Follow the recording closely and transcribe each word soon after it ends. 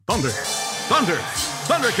Thunder, thunder,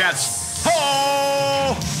 Thundercats,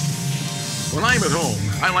 ho! When I'm at home,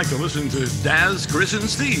 I like to listen to Daz, Chris, and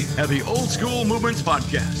Steve at the Old School Movements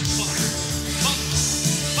podcast.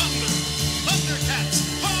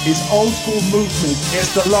 It's Old School Movement.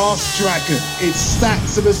 It's The Last Dragon. It's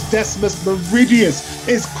Staximus Decimus Meridius.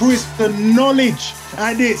 It's Chris the Knowledge.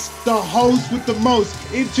 And it's the host with the most,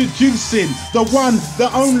 introducing the one, the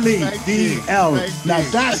only, DL. Now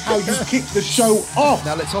that's how you kick the show off.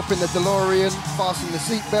 Now let's hop in the DeLorean, fasten the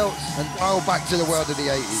seatbelts, and dial back to the world of the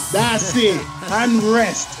 80s. That's it. And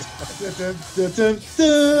rest.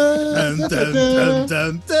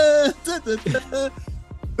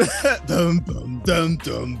 Dum dum dum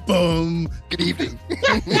dum bum. Good evening.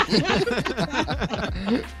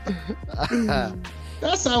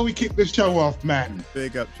 That's how we kick the show off, man.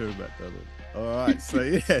 Big up True McDonald. All right, so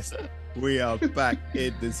yes, we are back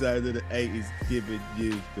in the zone of the 80s, giving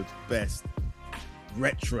you the best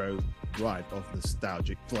retro ride of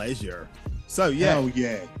nostalgic pleasure. So yeah, Hell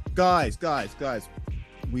yeah. guys,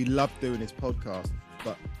 we love doing this podcast,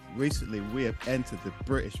 but recently we have entered the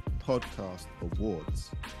British Podcast Awards.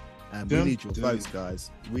 And we need your votes,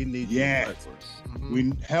 guys. We need your votes.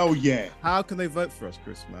 Hell yeah. How can they vote for us,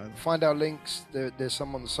 Chris, man? Find our links. There's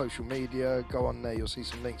some on the social media. Go on there. You'll see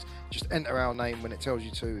some links. Just enter our name when it tells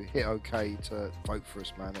you to. Hit OK to vote for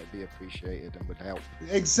us, man. It'd be appreciated and would help.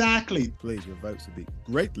 Exactly. Please, your votes would be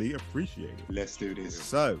greatly appreciated. Let's do this.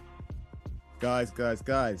 So, guys,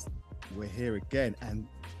 we're here again. And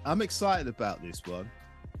I'm excited about this one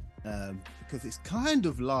because it's kind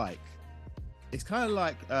of like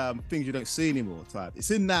things you don't see anymore type.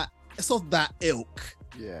 It's of that ilk.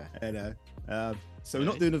 Yeah. You know. So we're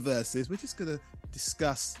not doing the verses. We're just gonna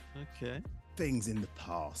discuss things in the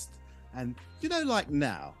past. And like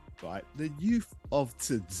now, right? The youth of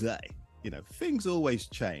today, things always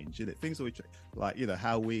change, Things always change. Like,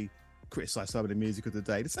 how we criticize some of the music of the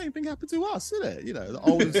day. The same thing happened to us, isn't it? The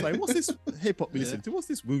old say, what's this hip hop we listen to? What's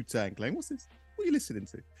this Wu-Tang Clan? What are you listening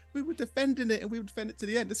to? We were defending it and we would defend it to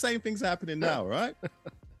the end. The same thing's happening now, right?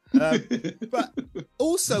 But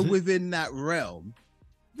also within that realm,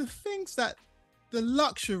 the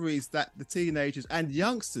luxuries that the teenagers and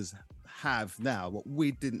youngsters have now, what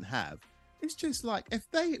we didn't have, it's just like,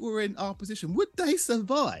 if they were in our position, would they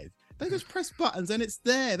survive? They just press buttons and it's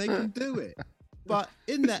there. They can do it. But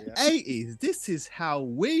in the 80s, this is how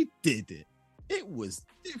we did it. It was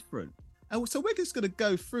different. And so we're just going to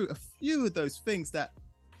go through a few of those things that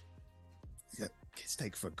kids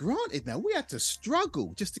take for granted now. We had to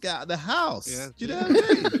struggle just to get out of the house. Yeah. Do you know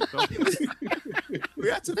what I mean? We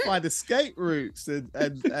had to find escape routes and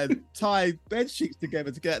tie bed sheets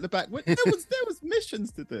together to get at the back. There was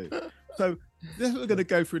missions to do. So that's what we're going to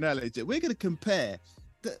go through now. We're going to compare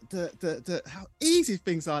the how easy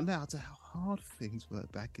things are now to how hard things were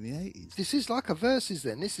back in the 80s. This is like a versus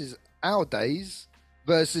then. This is our days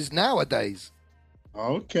versus nowadays.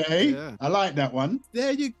 Okay. Yeah. I like that one.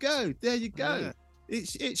 There you go. Yeah.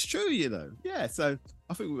 It's true, Yeah, so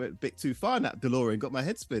I think we went a bit too far in that DeLorean, got my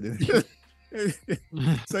head spinning.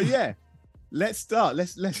 So yeah, let's start.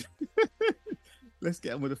 Let's let's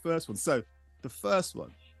get on with the first one. So the first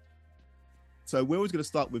one. So we're always going to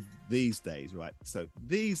start with these days, right? So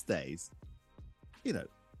these days,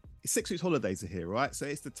 6 weeks holidays are here, right? So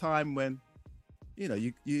it's the time when,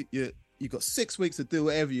 you've got 6 weeks to do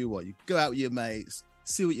whatever you want. You go out with your mates,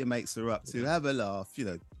 see what your mates are up to, have a laugh,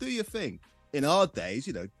 do your thing. In our days,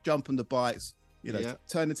 jump on the bikes,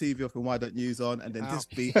 turn the TV off and Why Don't News on, and then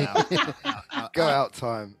just be out. Go out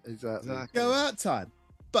time. Exactly. Go out time.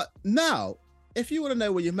 But now, if you want to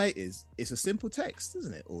know where your mate is, it's a simple text,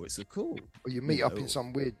 isn't it? Or it's a call. Or you meet up in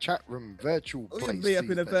some weird chat room, virtual place. Or you meet up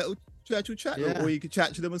in a virtual chat room, or you can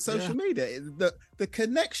chat to them on social media. The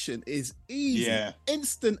connection is easy. Yeah.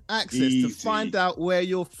 Instant access to find out where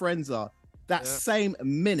your friends are. That same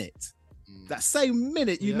minute. That same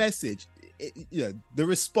minute you message, the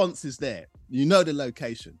response is there. You know the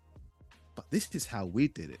location. But this is how we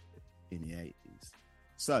did it in the 80s.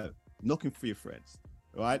 So, knocking for your friends,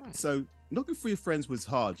 right? So, knocking for your friends was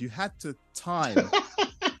hard. You had to time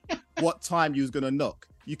what time you was going to knock.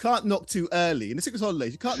 You can't knock too early. In the 6 weeks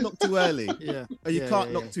holidays, you can't knock too early. Or you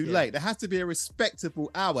can't knock too late. There has to be a respectable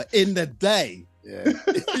hour in the day. Yeah. Do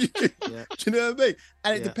you know what I mean?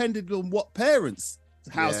 And it depended on what parents'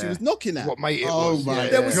 house he was knocking at. What mate it was.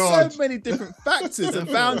 There were so many different factors and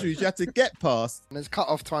boundaries you had to get past. And there's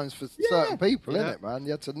cut-off times for certain people, isn't it, man?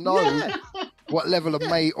 You had to know what level of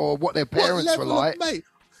mate or what their parents were like.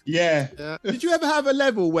 Yeah. Did you ever have a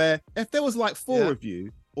level where if there was like 4 of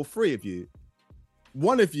you or 3 of you,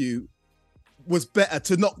 one of you was better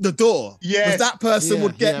to knock the door. Yes. Because that person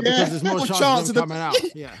would get because there's more chance of them coming out.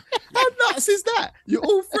 Yeah. How nuts is that? You're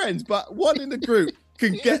all friends, but one in the group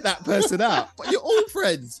can get that person out. But you're all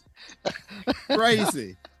friends.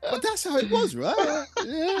 Crazy. But that's how it was, right?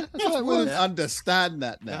 Yeah, that's I how it wouldn't was. understand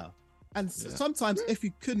that now. And sometimes if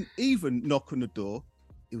you couldn't even knock on the door,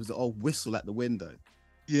 it was an old whistle at the window.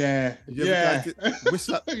 Yeah. Did you ever go to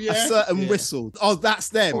whistle a Yeah. certain whistle? Oh, that's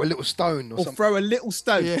them. Or a little stone or Or something. throw a little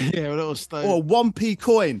stone. Yeah, a little stone. Or a 1p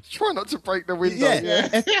coin. Try not to break the window. Yeah.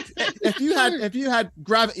 If you had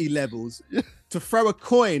gravity levels to throw a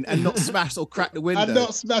coin and not smash or crack the window, And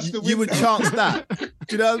not smash the you would window. chance that. Do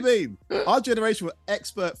you know what I mean? Our generation were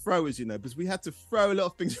expert throwers, you know, because we had to throw a lot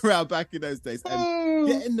of things around back in those days and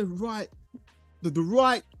getting the right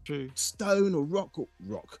True. stone or rock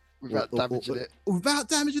Without damaging it. without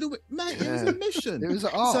damaging it. Mate, it was a mission. It was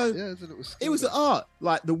an art. So, yeah, it was a little skill. it was an art.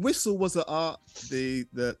 Like the whistle was an art. The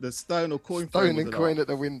stone or coin Stone frame was and an coin art. at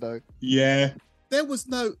the window. Yeah. There was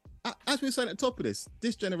no, as we were saying at the top of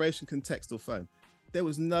this generation can text or phone. There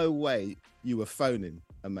was no way you were phoning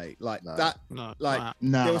a mate like No. that. No, Like nah.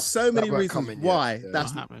 Nah. there were so many weren't reasons coming yet. why Yeah.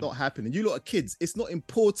 that's Not happening. not happening. You lot are kids. It's not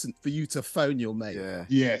important for you to phone your mate. Yeah,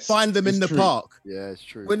 Yes. Find them in It's the true. park. yeah, it's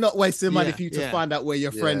true. We're not wasting money Yeah, for you to yeah. find out where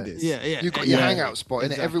your friend is. Yeah. You got your Yeah. hangout spot, innit?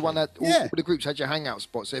 Exactly. Everyone had all Yeah. the groups had your hangout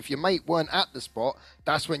spot. So if your mate weren't at the spot,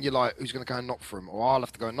 that's when you're like, who's gonna go and knock for him, or I'll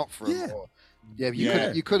have to go and knock for him. Yeah. Or,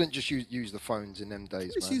 Yeah. you couldn't just use the phones in them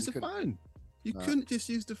days. Just man. use You the couldn't. phone. You No. couldn't just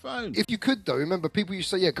use the phone. If you could though, remember people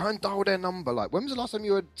used to say, yeah, go and dial their number. Like, when was the last time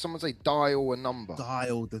you heard someone say dial a number?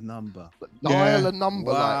 Dial the number. Dial Yeah. a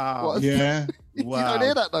number. Wow. Like, what? Yeah. You Wow. don't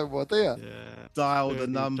hear that no more, do you? Yeah. Dial the Really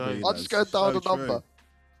number. don't. you I'll know, just go and it's dial so the number. true.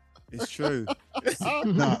 It's true.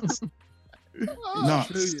 Nuts. It's Nuts.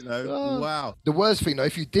 true, you know. Oh. Wow. The worst thing though,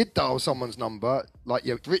 if you did dial someone's number, like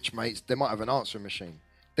your rich mates, they might have an answering machine.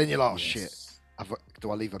 Then you're like, oh shit, Yes.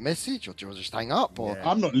 do I leave a message or do I just hang up? Or Yeah.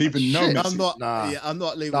 I'm not leaving no Shit. message. I'm not. Nah. Yeah, I'm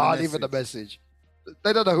not leaving. nah, a I'll message. leave it a message.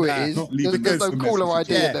 They don't know who Nah, it is. not leaving There's no a caller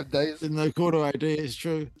message. ID Yeah. in them days. There's no caller ID. It's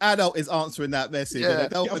true. Adult is answering that message. Yeah. And they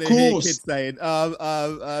don't Yeah, want of to hear course. kids saying,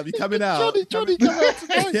 you coming out? Johnny, come out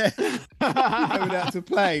tonight. Yeah. Coming out to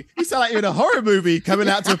play. You sound like you're in a horror movie coming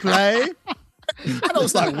out to play. And I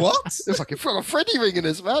was like, what? It's like a Freddy ringing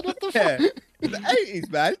us, man. What the Yeah. fuck? In the 80s,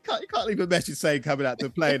 man. You can't leave a message saying coming out to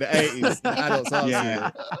play in the 80s. The adults answering Yeah.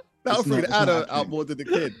 it. That'll It's freak not- the adult it's not out more than the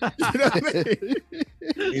kid. You know what I mean?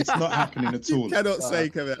 It's not happening at all. Cannot say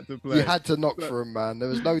coming out to play. You had to knock for him, man. There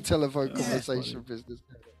was no telephone conversation business.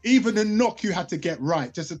 Even the knock you had to get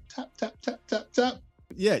right. Just a tap, tap, tap, tap, tap.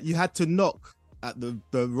 Yeah, you had to knock at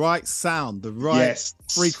the right sound, the right Yes.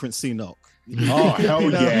 frequency knock. Oh, hell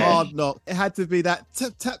You know, yeah. hard knock. It had to be that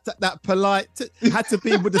tap, tap, tap, that polite. It had to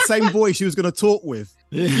be with the same voice you was going to talk with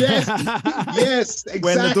Yes. Yes, exactly.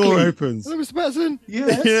 when the door opens. Hello, Mr. Patterson.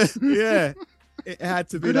 Yes. Yeah. It had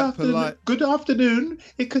to be Good that afternoon. polite. Good afternoon.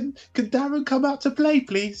 Could Darren come out to play,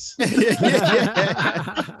 please? Yeah.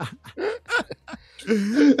 You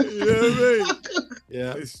know what I mean?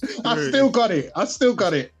 Yeah. It's I true. still got it. I still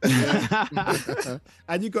got it.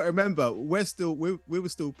 And you got to remember, we were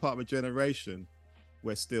still part of a generation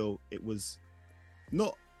where still it was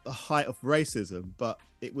not the height of racism, but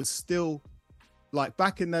it was still like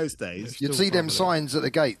back in those days. You'd Still see them probably. signs at the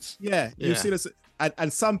gates. Yeah, you Yeah. see this,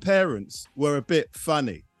 and some parents were a bit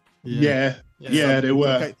funny. Yeah. Yeah. Yeah, they were.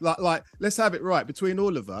 Okay, like let's have it right between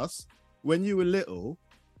all of us. When you were little,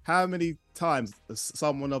 how many times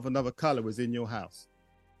someone of another color was in your house?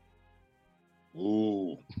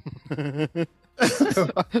 Ooh.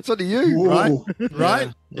 So do you. Right? Ooh. Right?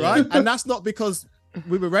 Yeah. Right? And that's not because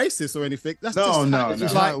we were racist or anything. That's No, just no, It's no.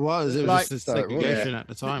 just Like- how it was. It was like- just the segregation at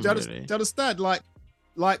the time, do you, really. do you understand?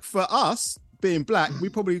 Like for us being black, we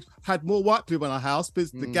probably had more white people in our house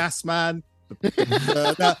because the gas man,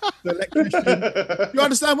 the electrician. You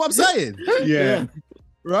understand what I'm saying? Yeah.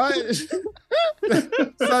 Right? so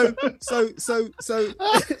it's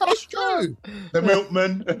true. The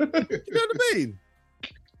milkman. You know what I mean?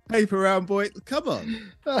 Paper round boy, come on.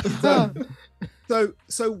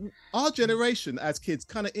 So our generation as kids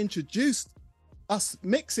kind of introduced us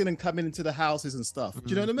mixing and coming into the houses and stuff. Do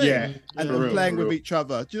you know what I mean? Yeah. And, For and real, playing for with real. each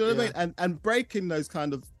other. Do you know what I Yeah. mean? And breaking those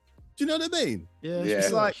kind of. Do you know what I mean? Yeah, Yeah. it's It's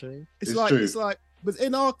true, like- actually. It's true. But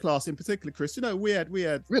in our class in particular, Chris, you know, we had We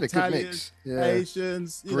had a good Italians, mix. Yeah.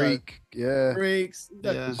 Asians, you Greek. know, Yeah. Greeks.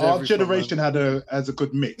 Yeah. It was Our every generation has a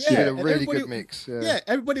good mix. We Yeah. had Yeah. a and really everybody- good mix. Yeah. Yeah,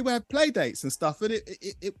 everybody would have play dates and stuff, and it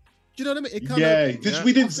do you know what I mean? It kind Yeah. of, Because Yeah.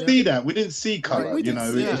 we didn't see that. We didn't see color. we You didn't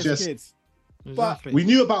know, see it it was as just kids. Exactly. we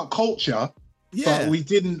knew about culture, Yeah, but we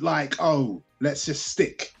didn't like. Oh, let's just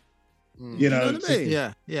stick. You know what I mean?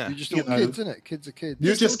 Yeah. You're just You all know. kids, isn't it? Kids are kids.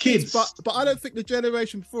 You're just kids. But I don't think the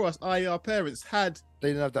generation before us, i.e. our parents, had They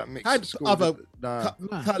didn't have that mix Had at school. other did they? Nah,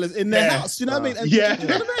 No. colours in their Yeah. house. You know what I mean? And Yeah. do you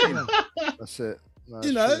know what I mean? that's it. No, You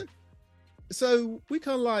it's know? true. So we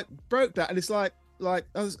kind of like broke that, and it's like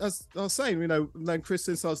as I was saying, you know, known Chris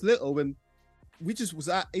since I was little, and we just was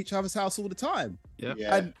at each other's house all the time. Yeah.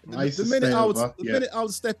 Yeah. And I used the to minute stay I would over. minute I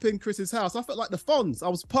would step in Chris's house, I felt like the Fonz. I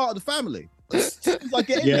was part of the family. It was like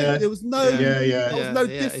getting Yeah. there. There was no, Yeah, yeah. I was no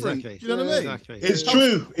different. Exactly. Do you know what I mean? Exactly. It's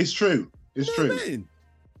true. It's true. It's You know true. what I mean?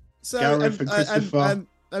 So Gareth and Christopher.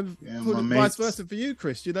 and Yeah, probably my vice mates. versa for you,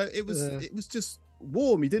 Chris. You know, it was Yeah. it was just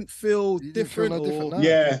warm. You didn't feel You didn't feel different. no different, or, no.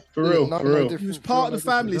 Yeah, for real, No, for no real. different. You was part of the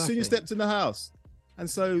family as soon as you Exactly. stepped in the house, and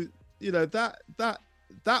so you know that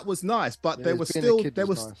was nice. But Yeah, there being was a still kid there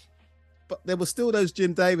was nice. but there were still those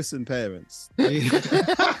Jim Davison parents.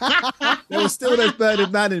 There were still those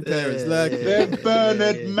Bernard Manning parents. Like, They're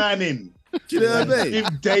Bernard Manning. do you know what I mean?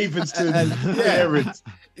 Jim Davidson And- parents.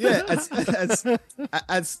 Yeah,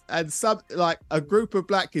 and some like a group of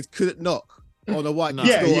black kids couldn't knock on a white No.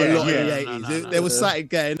 kid's Yeah, door a yeah, lot in the yeah. 80s. No. There was something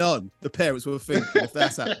going on. The parents were thinking if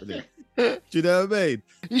that's happening. Do you know what I mean?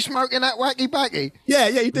 You smoking that wacky baggy? Yeah,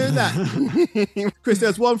 you're doing that. Chris,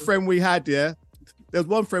 there's one friend we had, yeah. There was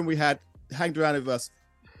one friend we had, hanged around with us,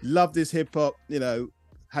 loved his hip hop, you know,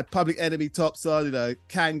 had Public Enemy tops on, you know,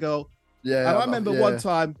 Kangol. Yeah. And I remember one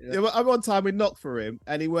time, Yeah. one time we knocked for him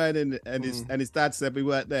and he weren't in, and his dad said we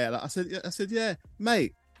weren't there. Like, I said, yeah,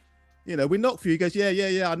 mate, you know, we knocked for you. He goes,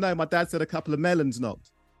 yeah, I know. My dad said a couple of melons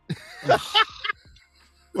knocked.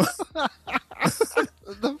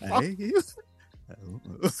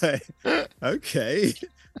 Hey. Okay,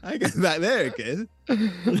 I go back there again.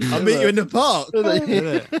 I'll meet you in the park. But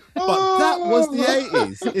that was the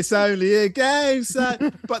 80s. It's only a game,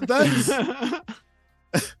 son. But those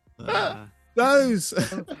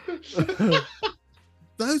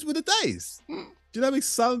were the days. Do you know what I mean?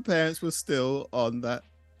 Some parents were still on that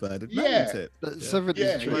Bernard Manning Yeah. tip. That's 70s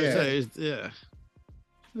Yeah, true. yeah.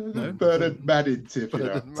 Yeah. Bernard Manning tip, you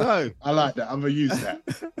know. So I like that. I'm gonna use that.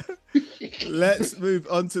 let's move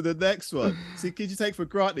on to the next one. See, could you take for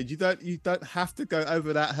granted you don't have to go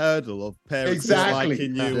over that hurdle of parents Exactly.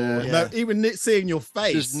 disliking you or Yeah. no, even seeing your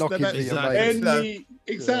face. Just knocking No, to your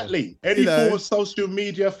Exactly. face. Any You know. form of social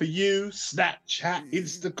media for you, Snapchat,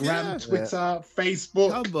 Instagram, Yeah. Twitter,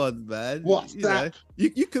 Facebook. Come on, man. WhatsApp.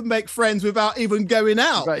 You can make friends without even going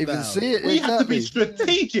out. Without even now. see it. We have to be exactly.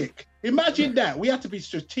 strategic. Imagine that. We have to be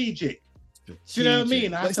strategic. Do you know what I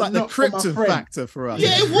mean? I had It's to like the knock for my Krypton friend. factor for us.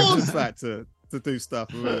 Yeah, it The Krypton was. factor to do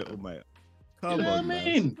stuff with a little mate. You Come know what I on, man.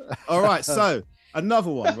 mean? All right, so another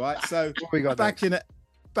one, right? So What we got back in the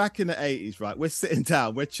 80s, right? We're sitting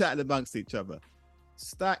down, we're chatting amongst each other.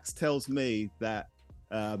 Stax tells me that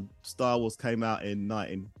Star Wars came out in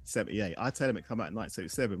 1978. I tell him it came out in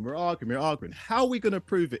 1977. We're arguing. How are we going to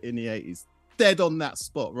prove it in the 80s? Dead on that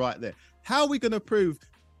spot right there. How are we going to prove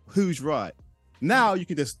who's right? Now you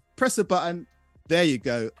can just press a button. There you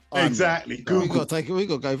go. I'm Exactly. right. We Google. got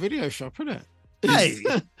to go video shop, innit? Hey,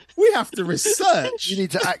 we have to research. You need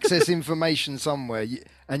to access information somewhere,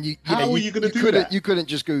 How are you gonna do couldn't, that? You couldn't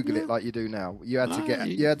just Google it like you do now. You had to No, get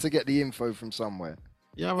you- the info from somewhere.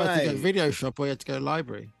 You either had to go Hey. video shop or you had to go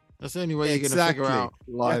library. That's the only way you're going to figure Exactly. out.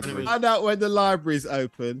 Library. Find out when the library's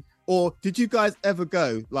open. Or did you guys ever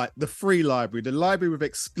go like the free library, the library with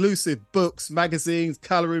exclusive books, magazines,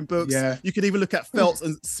 coloring books? Yeah. You could even look at felts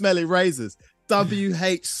and smelly razors.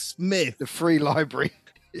 W.H. Smith. The free library.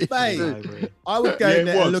 Mate, Library. I would go Yeah, in it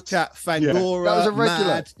there and was. look at Fangora, That was a regular.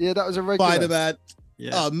 Mad, Yeah, that was a regular. Spider-Man.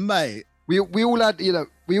 Yeah. Oh, mate. We all had,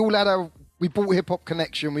 we bought Hip Hop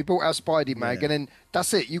Connection, we bought our Spidey mag, and then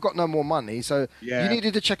that's it. You got no more money, so Yeah. you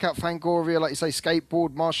needed to check out Fangoria, like you say,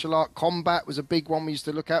 skateboard, martial art, combat was a big one we used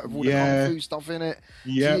to look at with all Yeah. the kung fu stuff in it.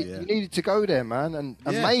 Yeah. So you needed to go there, man, and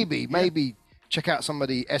Yeah. maybe check out some of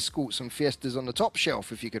the escorts and fiestas on the top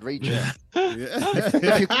shelf if you could reach it. Yeah.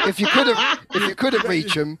 if you couldn't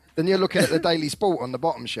reach them, then you're looking at the Daily Sport on the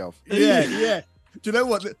bottom shelf. yeah. Do you know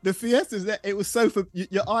what the Fiestas? It was so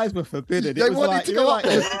your eyes were forbidden. They It was wanted like to you're go like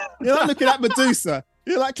up you're like looking at Medusa.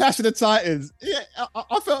 You're like Clash of the Titans. Yeah,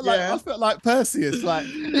 I felt like Yeah. I felt like Perseus. Like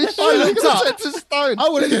It's if I true, looked look up, at the stone. I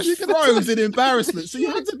would have just froze in embarrassment. So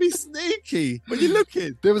you had to be sneaky when you're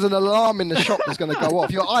looking. There was an alarm in the shop that's going to go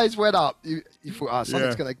off. Your eyes went up. You thought,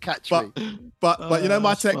 something's Yeah. going to catch But me. but you know my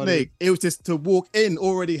that's funny. technique. It was just to walk in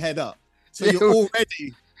already head up. So you're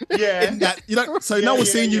already Yeah. in that. You know, so Yeah, no one's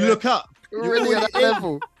yeah, seeing you yeah. look up. We're You're already at already that in.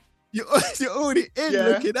 level. You're already in Yeah.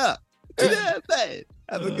 looking up. Yeah, man.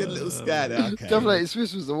 Have a good little scan. Okay. Definitely,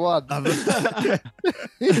 Swiss was the one.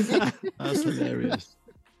 That's hilarious.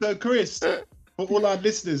 So, Chris, for all our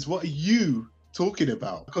listeners, what are you talking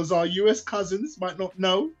about? Because our US cousins might not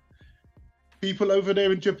know. People over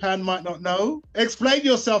there in Japan might not know. Explain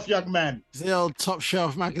yourself, young man. It's the old top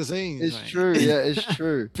shelf magazines. It's mate. true, yeah, it's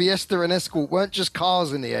true. Fiesta and Escort weren't just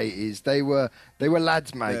cars in the 80s. They were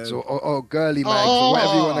lads mags or girly mags or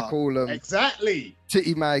whatever you want to call them. Exactly.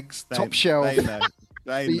 Titty mags, top shelf. They know.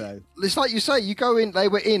 They know. It's like you say, you go in, they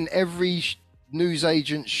were in every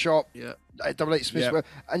newsagent shop, Yeah. Double H Smith, Yep.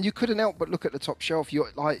 and you couldn't help but look at the top shelf. You're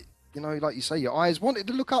like, like you say, your eyes wanted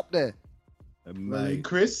to look up there. Well,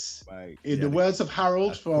 Chris, Mate, in yeah, the words of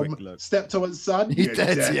Harold a from quick look. Steptoe and Son, You're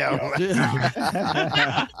dead, yeah.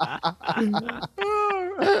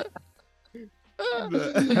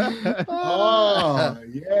 Oh,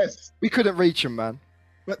 yes. We couldn't reach him, man.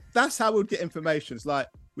 But that's how we'd get information. It's like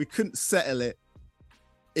we couldn't settle it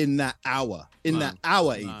in that hour. In that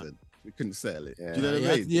hour, even we couldn't settle it. Yeah. Do you know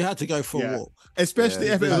what I mean? You had to go for Yeah. a walk. Especially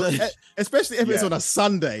if it's on a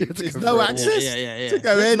Sunday. There's no Yeah, access yeah. to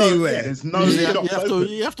go There's anywhere. there's no. You you're not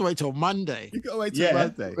open. have to wait till Monday. You got to wait till Yeah.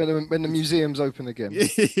 Monday. When the museums open again.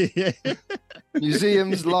 Yeah.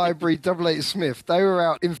 Museums, library, Double H Smith, they were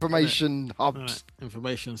out information hubs. Right.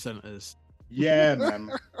 Information centres. Yeah,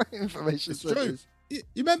 man. Information It's true. centers. You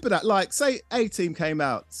remember that? Like, say A-Team came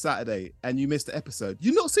out Saturday and you missed the episode.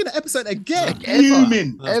 You're not seeing the episode again.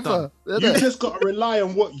 Fuming. That's Ever. You just got to rely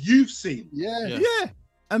on what you've seen. Yeah. Yeah.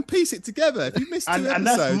 And piece it together. If you missed two And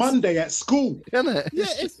episodes. that's Monday at school. Isn't it? Yeah,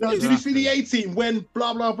 it's Now, did you see the A-Team when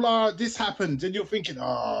blah, blah, blah, this happened? And you're thinking,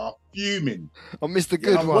 fuming. I missed the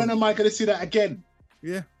good When one. am I going to see that again?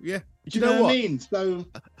 yeah. Do you know what I mean? So,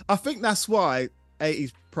 I think that's why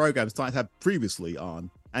 80s programs started to have previously on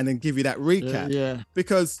and then give you that recap. Yeah.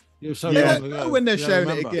 Because You so Yeah. long you ago. know when they're Yeah, showing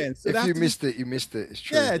it remember. again. So they If have you to missed it, you missed it. It's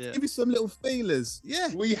true. yeah, Yeah. give you some little feelers. Yeah.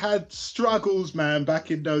 we had struggles, man, back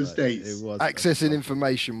in those days. It was Accessing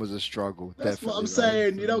information was a struggle. That's definitely, what I'm mate.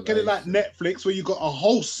 saying. You don't get it like Netflix where you got a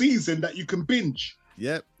whole season that you can binge.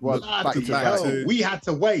 Yep. Well, Look, back Bloody to back hell. to- We had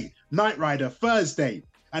to wait. Knight Rider Thursday.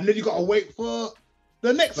 And then you got to wait for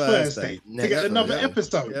the next Thursday to Next get another Thursday.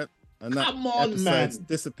 episode. Yep. And that Come on, episode's man.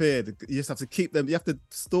 disappeared. You just have to keep them. You have to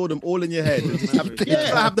store them all in your head. And just have, Yeah. you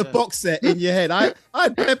gotta have the box set in your head. I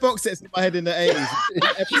had bare box sets in my head in the 80s.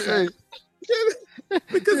 It's true.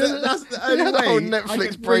 Because that's the You only had a whole way I Netflix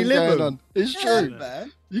could brain relive going them. on. It's Yeah, true.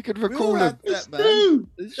 man. You could We all recall had them. that, man. Dude,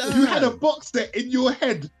 It's you had a true. box set in your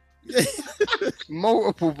head.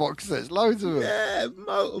 Multiple box sets, loads of them. Yeah,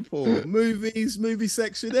 multiple movies, movie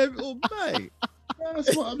section, mate.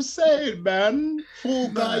 That's what I'm saying, man. Fall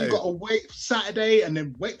Guy, No. you got to wait Saturday and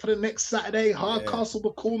then wait for the next Saturday. Hardcastle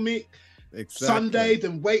McCormick. Exactly. Sunday,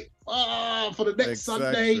 then wait for the next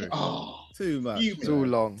Exactly. Sunday. Oh, Too much. You- It's all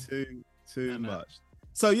long. Too I know. much.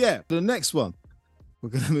 So yeah, the next one we're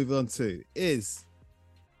gonna move on to is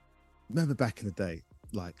remember back in the day,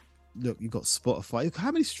 like look, you got Spotify.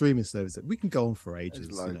 How many streaming services? We can go on for ages.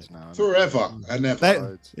 There's you know. loads now. forever and ever. They-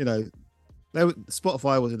 Loads. You know,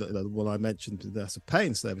 Spotify was the one I mentioned. That's a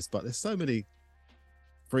paying service, but there's so many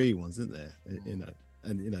free ones, isn't there? You know,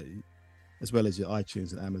 and you know, as well as your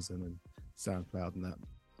iTunes and Amazon and SoundCloud and that.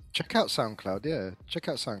 Check out SoundCloud, yeah. Check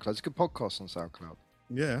out SoundCloud. It's a good podcast on SoundCloud.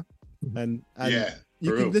 Yeah, and Yeah, you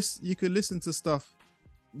for can real. listen. You can listen to stuff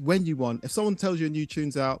when you want. If someone tells you a new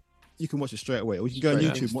tune's out, you can watch it straight away, or you can go on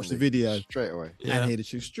Straight YouTube, watch the instantly. video, Straight away. Yeah. and hear the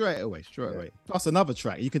tune straight away. Yeah. Plus another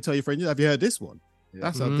track. You can tell your friend, "Have you heard this one?" Yeah.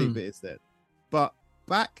 That's how Mm. deep it is there. But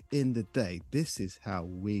back in the day, this is how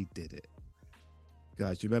we did it,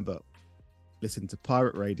 guys. You remember listening to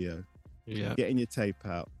pirate radio, Yeah. getting your tape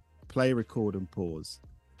out, play, record, and pause.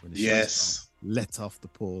 When the show Yes. starts, let off the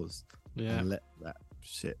pause Yeah. and let that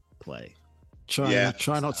shit play. Yeah.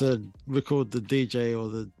 Try not to record the DJ or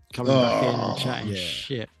the coming back in Oh, and chatting yeah.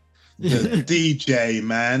 shit. The DJ,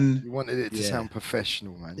 man. You wanted it to Yeah. sound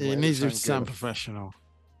professional, man. You It wanted needs to good. sound professional.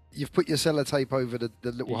 You've put your sellotape over the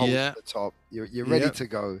little holes Yeah. at the top. You're ready Yep. to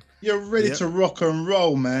go. You're ready Yep. to rock and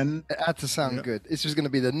roll, man. It had to sound Yep. good. This was going to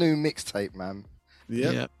be the new mixtape, man.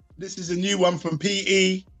 Yeah. Yeah. This is a new one from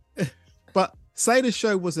PE. But say the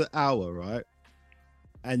show was an hour, right?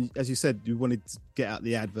 And as you said, you wanted to get out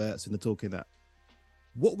the adverts and the talking that.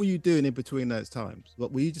 What were you doing in between those times?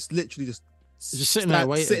 What were you just literally just sitting there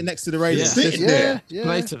waiting. sitting next to the radio? Yeah. Sitting Yeah, there. yeah,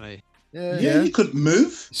 Blatantly. yeah. Yeah, you couldn't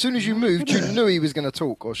move. As soon as you moved, you knew he was going to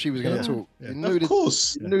talk or she was going to Yeah. talk. Yeah. You knew Of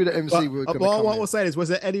course. you knew the MC But, were but going to come what I in. was saying is, was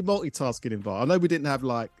there any multitasking involved? I know we didn't have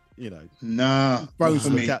like, you know, Nah. phones for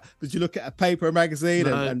to me. look at. Did you look at a paper, a magazine,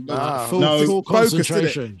 No, and no. full, No. full focus, didn't it?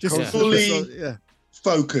 concentration. Just Yeah. Fully- yeah,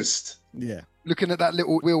 Focused. yeah. looking at that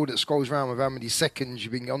little wheel that scrolls around with how many seconds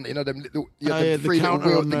you've been on, you know, them little, the three little counter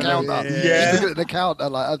wheels, on the the- counter. Yeah. Just looking at the counter,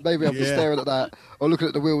 like maybe I'm just Yeah. staring at that, or looking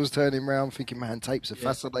at the wheels turning round, thinking, man, tapes are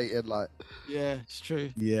fascinating. Like, Yeah, it's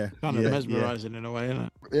true. Yeah, Kind of yeah, mesmerising in a way, isn't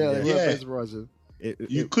it? yeah, they were Yeah. mesmerising.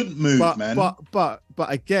 You couldn't move, but, man. But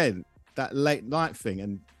again, that late night thing,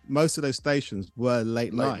 and most of those stations were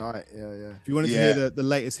late Late night. night, yeah. If you wanted to Yeah. hear the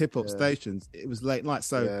latest hip hop Yeah. stations, it was late night.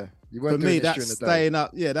 So Yeah. You for weren't doing me, this that during the day. staying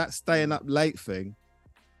up, that staying up late thing,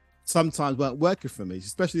 sometimes weren't working for me.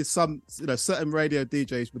 Especially some, certain radio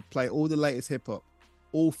DJs would play all the latest hip hop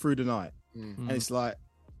all through the night, and it's like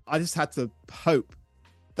I just had to hope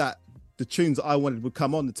that the tunes that I wanted would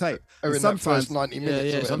come on the tape. Or And in that first sometimes, 90 minutes. Yeah, or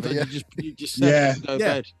whatever, sometimes yeah. you just Yeah. set it and go to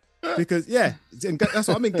Yeah. bed. because and that's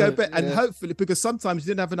what I mean. Go back and Yeah. hopefully, because sometimes you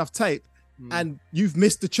didn't have enough tape, and you've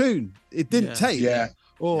missed the tune. It didn't Yeah. tape. Yeah.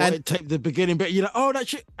 Or And- it take the beginning bit, you're like, oh,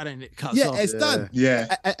 that's it. And then it cuts Yeah, off. it's done.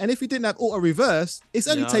 Yeah. And if you didn't have auto reverse, it's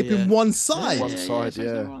only Yeah, taping yeah. one side. One side,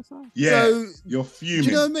 yeah. one side. Yeah. So, You're do fuming.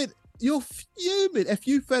 you know what I mean? You're fuming if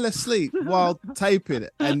you fell asleep while taping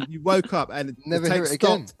it and you woke up and Never the hear tape it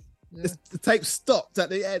again. stopped. The tape stopped at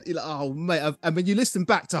the end. You're like, oh mate, and when you listen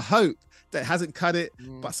back to hope that it hasn't cut it,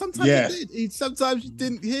 but sometimes Yeah. it did. Sometimes you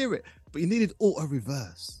didn't hear it, but you needed auto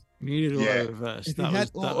reverse. You needed Yeah. auto reverse. If That you had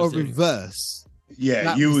was- that auto was the- reverse, Yeah,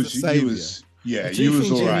 That you was was the you saviour. was yeah, The two you was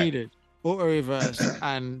things all you right. needed: auto reverse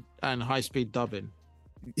and high speed dubbing.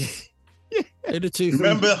 They're the two.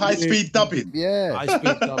 Remember things high you speed dubbing? Yeah. High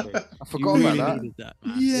speed dubbing. I forgot You about really that. needed that,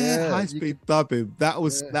 man. Yeah, high you speed dubbing. That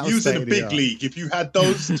was that was You was in the staying big art. league. If you had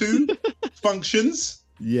those two functions,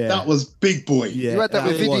 Yeah, that was big boy. yeah. You had that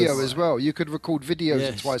with it video was. as well. You could record videos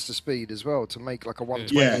at Yes. twice the speed as well to make like a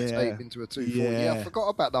 120 Yeah. tape into a 240. Yeah, I Yeah. forgot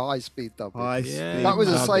about the high speed dubbing. High Yeah. speed That was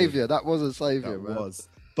a dubbing. saviour. That was a saviour, That man. was.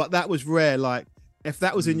 But that was rare. Like, if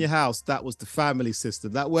that was in your house, that was the family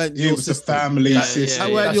system. That weren't It your was a system. family Yeah, system.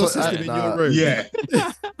 That weren't That's your what- system in nah. your room.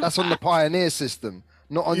 Yeah. That's on the Pioneer system,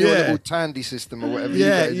 not on your Yeah. little Tandy system or whatever.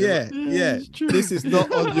 Yeah, you guys yeah. This is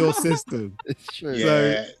not on your system. It's true.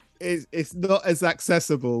 Yeah. It's not as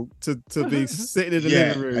accessible to be sitting in the Yeah.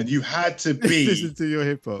 living room And you had to listen be to your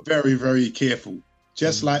hip hop. very, very careful.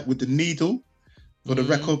 Just like with the needle for the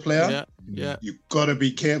record player, Yeah, yeah. you gotta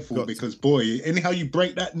be careful Got to. because boy, anyhow you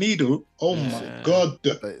break that needle, oh Yeah. my god.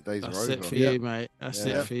 Days That's are it over. for Yeah. you, mate. That's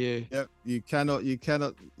Yeah. it for you. Yep. You cannot.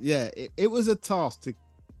 Yeah, it was a task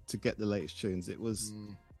to get the latest tunes. It was.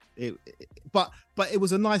 But it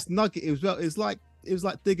was a nice nugget. It was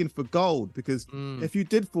like digging for gold, because if you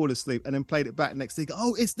did fall asleep and then played it back next thing,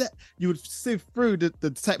 oh, it's that, you would sift through the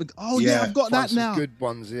tape and go, oh yeah, Yeah. I've got Find that some now. good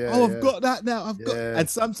ones, yeah. Oh, yeah. I've got that now. I've got, Yeah. and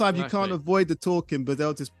sometimes you can't Exactly. avoid the talking, but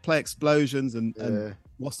they'll just play explosions and Yeah.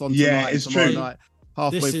 what's on Yeah, tonight, it's tomorrow true. night,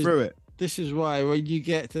 halfway This is- through it. This is why when you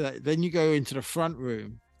get to that, then you go into the front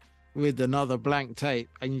room with another blank tape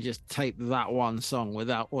and you just tape that one song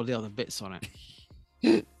without all the other bits on it.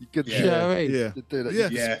 You could Yeah. You know what I mean? Yeah, do that. Yeah.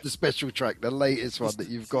 Yeah. The special track, the latest one that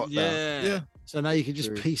you've got now. Yeah. Yeah. So now you can just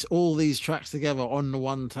True. piece all these tracks together on the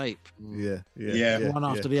one tape, yeah, Yeah. one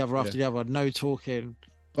after the other, after yeah. the other, no talking.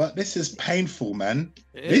 But this is painful, man.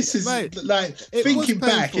 It This is Mate, like it thinking was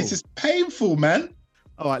back, painful. it's just painful, man.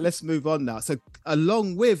 All right, let's move on now. So,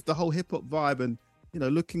 along with the whole hip hop vibe and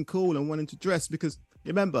looking cool and wanting to dress, because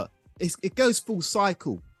remember, it goes full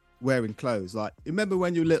cycle. Wearing clothes, like, remember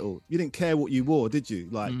when you were little, you didn't care what you wore, did you?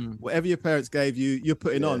 Like, whatever your parents gave you, you're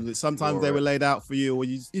putting on. Sometimes wore they were it. laid out for you, or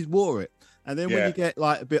you wore it. And then when Yeah. you get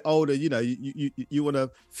like a bit older, you want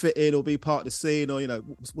to fit in or be part of the scene, or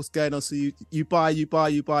what's going on. So you buy.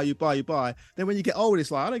 Then when you get older,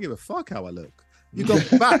 it's like, I don't give a fuck how I look. You go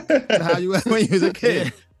back to how you were when you was a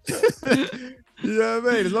kid. You know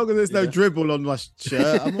what I mean? As long as there's no dribble on my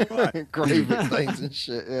shirt, I'm all right. Graven things and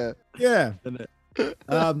shit, yeah. Yeah. Isn't it?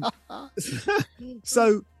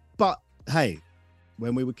 So, but hey,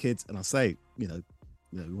 when we were kids, and I say, we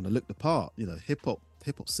want to look the part. Hip hop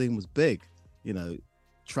scene was big.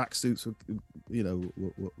 Tracksuits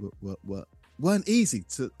weren't easy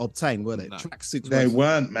to obtain, were they? No. Tracksuits They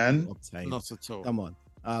weren't, man. obtained. Not at all. Come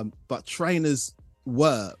on. But trainers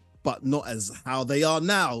were, but not as how they are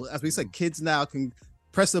now. As we said, kids now can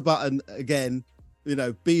press a button again,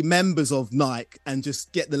 be members of Nike and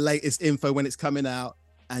just get the latest info when it's coming out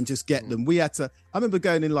and just get them. We had to, I remember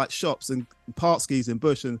going in like shops and park skis in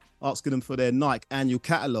Bush and asking them for their Nike annual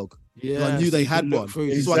catalogue. Yeah, I knew so they you had can look one.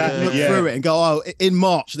 through So I could Exactly, look yeah. through it and go, oh, in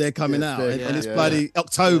March they're coming Yeah, out. yeah, And it's yeah. bloody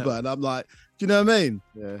October. And I'm like, do you know what I mean?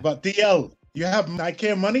 Yeah. But DL, you have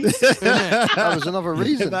Nike money? That was another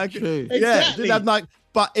reason. Like, True. yeah, Exactly. didn't have Nike,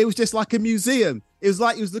 but it was just like a museum. it was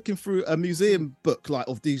like he was looking through a museum book, like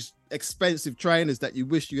of these expensive trainers that you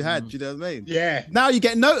wish you had. Do you know what I mean? Yeah, Now you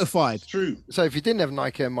get notified. it's true. So if you didn't have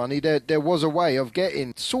Nike Air money, there was a way of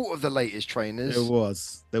getting sort of the latest trainers, There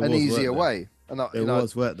was an easier way. And There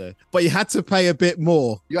was, weren't there? But you had to pay a bit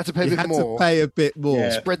more. You had to pay a You bit had more. to pay a bit more.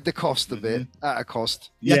 Yeah. Spread the cost a bit at a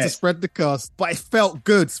cost. You had Yeah. to spread the cost, but it felt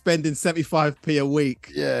good spending 75p a week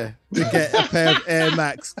Yeah. to get a pair of Air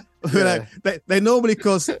Max. You know, they normally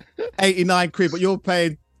cost 89 quid, but you're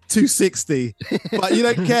paying 260. But you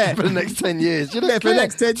don't care. For the next 10 years. You don't Yeah, for the care.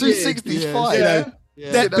 next 10 years. 260 is Yeah. fine. You know,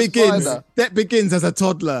 Yeah. that that's begins. fine, That begins as a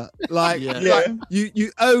toddler. Like, Yeah. like Yeah.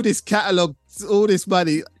 you owe this catalog all this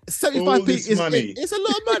money. 75p All this is money. it's a lot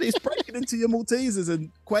of money. It's breaking into your Maltesers and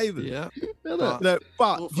Quavers. Yeah, You know,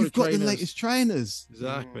 but All for you've the got the trainers. latest trainers.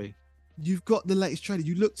 exactly. You've got the latest trainer.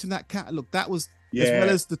 You looked in that catalog. That was Yeah. as well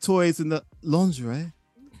as the toys and the lingerie.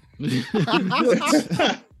 You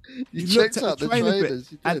You checked looked at out the the trainer bit.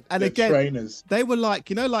 trainers. You And, did. and The again, trainers. they were like,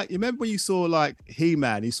 you know, like you remember when you saw like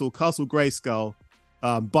He-Man, you saw Castle Grayskull,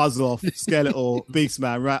 Buzz Off, Skeletor,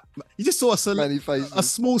 Beastman, you just saw Many faces. a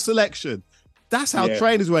small selection. That's how Yeah.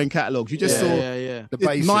 trainers were in catalogs. You just yeah, saw yeah. the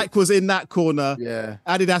basic. Nike was in that corner, Yeah.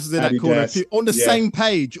 Adidas was in that corner, Adidas, on the yeah. same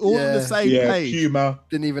page, all on the Yeah. same Yeah, page. Puma.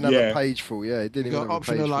 Didn't even have Yeah. a page full. Yeah. It didn't You even got have a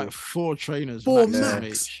option page of full. like 4 trainers. Four maximum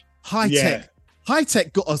max. each. High Yeah. tech. High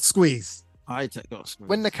tech got a squeeze. High tech got smooth.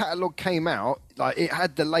 When the catalogue came out, like it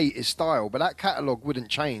had the latest style, but that catalogue wouldn't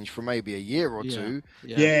change for maybe a year or two.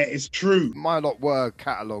 Yeah, it's true. My lot were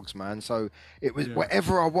catalogues, man. So it was Yeah.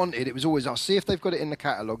 whatever I wanted. It was always, I'll see if they've got it in the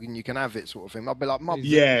catalogue and you can have it, sort of thing. I'd be like, Mum,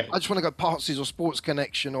 Yeah. I just want to go Partsies or Sports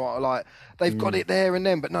Connection, or like they've got it there and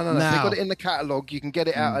then, but no. If they've Now. got it in the catalogue, you can get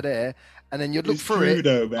it out of there, and then you look It's through true it.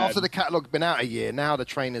 though, man. After the catalogue's been out a year, now the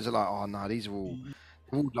trainers are like, oh no, these are all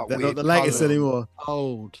like They're weird not the latest colours. anymore.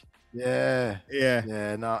 Old. Yeah, Yeah.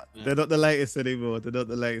 yeah, no. They're not the latest anymore. They're not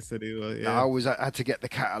the latest anymore. No, I Yeah. always had to get the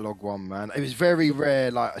catalogue one, man. It was very rare,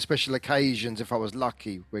 like special occasions. If I was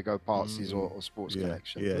lucky, we go Partsies or Sports Yeah,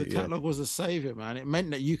 Connection. yeah. The catalog was a savior, man. It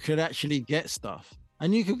meant that you could actually get stuff,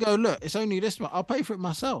 and you could go, look, it's only this much. I'll pay for it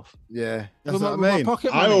myself. Yeah. That's With what my I mean.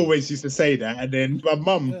 pocket I money. always used to say that, and then my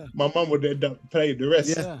mum would end up paying the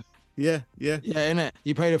rest. Yeah. Yeah. Yeah. Yeah, innit?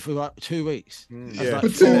 You paid it for like 2 weeks. Mm. That's Yeah. like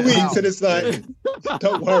For 2 £4. weeks, and it's like,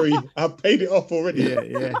 don't worry, I've paid it off already.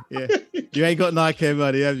 Yeah. You ain't got Nike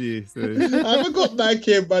money, have you? So- I haven't got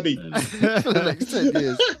Nike money. For the next 10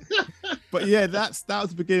 years. But yeah, that was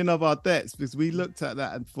the beginning of our debts because we looked at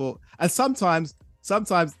that and thought, and sometimes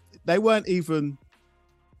they weren't even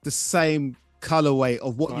the same colorway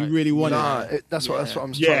of what you Right. really wanted. Nah, that's what I'm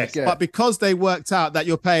trying Yes. to get. But because they worked out that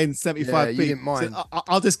you're paying 75p, Yeah, you didn't mind. so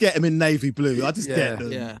I'll just get them in navy blue. I'll just get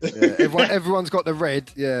them. Yeah. Yeah, everyone's got the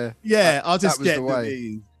red. Yeah. Yeah, I'll That just was get the them. way.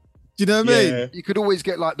 These. Do you know what I mean? Yeah. You could always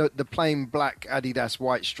get like the plain black Adidas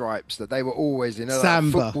white stripes that they were always in. Like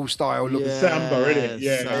Samba. football style look. Yeah. Samba, innit?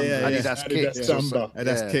 Yeah. Samba. Yeah. Adidas kicks. or Samba. something. And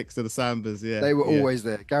that's Yeah. kicks to the Sambas. Yeah, They were yeah. always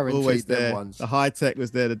there. Guaranteed always them there. ones. The high tech was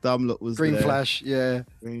there. The Dunlop was Green there. Flash, yeah.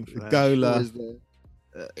 Green The flag. Gola. Always there.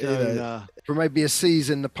 You know, Gola. For maybe a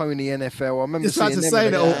season, the Pony NFL. I remember just about seeing to them say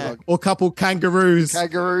in that, the or, catalog. or a couple kangaroos,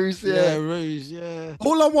 Kangaroos, Yeah, yeah. Rouge, yeah.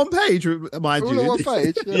 all on one page, mind All you. on one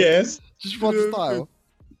page. Yeah. Yes. Just one style.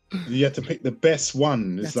 You have to pick the best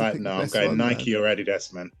one. You It's have to like, pick the no, I'm best going one, Nike or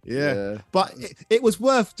Adidas, man. Yeah. But it was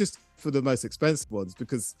worth just for the most expensive ones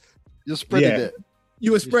because You're spreading Yeah. it.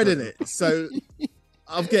 you were spreading it. So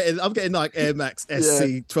I'm getting like Air Max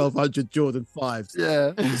SC 1200 Jordan 5s.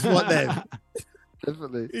 Yeah, Just want them.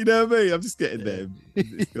 definitely. You know what I mean? I'm just getting them.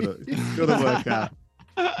 It's gotta work out.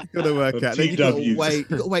 It's gotta work The out. Then you TWs.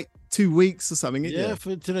 gotta wait 2 weeks or something. ain't Yeah,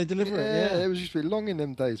 you? till they deliver it. Yeah, Yeah. it was just be long in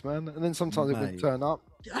them days, man. And then sometimes it would Mate. turn up.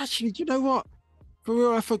 Actually, do you know what? For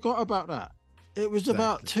real, I forgot about that. It was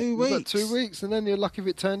about 2 It was weeks. like 2 weeks, and then you're lucky if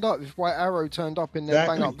it turned up. If White Arrow turned up in their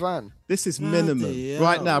Exactly. bang up van. This is Bloody minimum. hell.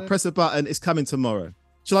 Right now, press a button. It's coming tomorrow.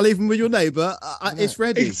 Shall I leave them with your neighbour? It's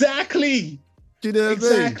ready. Exactly. Do you know what I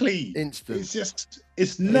mean? Exactly. Instant.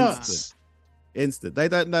 It's nuts. Instant. They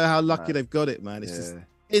don't know how lucky they've got it, man. It's just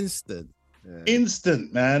instant. yeah.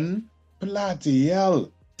 Instant, man. Bloody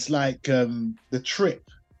hell. It's like the trip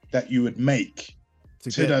that you would make to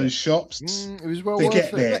get those shops. It was well To worth get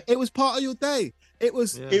it. there. It was part of your day. It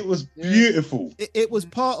was. Yeah. It was beautiful. It was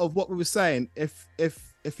part of what we were saying. If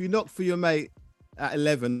you knock for your mate at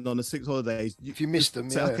 11 on the 6 holidays, If you missed them,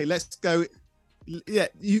 say, yeah. okay, let's go. Yeah,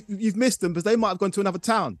 you've missed them, but they might have gone to another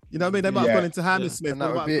town. You know what I mean? They might Yeah. have gone into Hammersmith. And they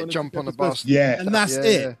that might would be have it. gone Jump into on the Shepherd's bus. Bush. Yeah. And that's Yeah,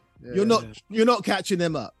 it. yeah. You're not catching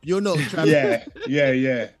them up. You're not traveling.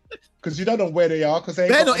 Yeah. Because you don't know where they are. Because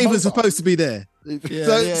They're not even supposed to be there.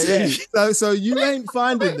 Yeah, So you ain't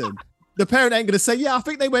finding them. the parent ain't gonna say, "Yeah, I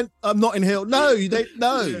think they went Notting Hill." No, no.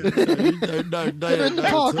 No. They're in the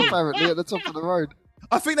park apparently at the top of the road.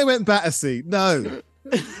 I think they went Battersea. No,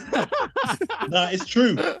 Nah, it's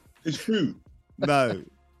true. It's true. no.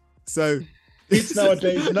 So Kids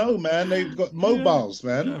nowadays know, man. They've got mobiles,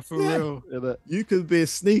 man. Yeah, for real. you could be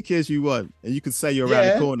as sneaky as you want, and you could say you're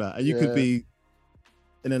around the corner, and you could be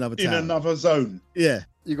in another town. In another zone. Yeah.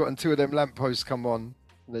 You got two of them lampposts come on,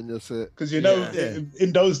 and then that's it. Because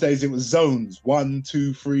in those days it was zones 1,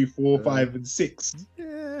 2, 3, 4, 5, and 6.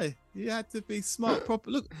 Yeah, you had to be smart,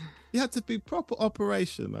 proper. Look, you had to be proper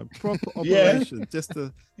operation, man. Proper operation, just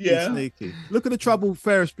to be sneaky. Look at the trouble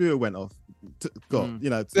Ferris Bueller went off. For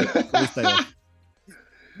this day off.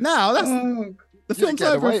 Now that's the film's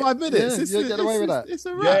over in 5 minutes. Yeah, get away with that. It's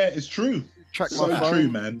a wrap. Yeah, it's true. Track So my phone, true,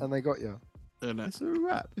 man. and they got you. It's a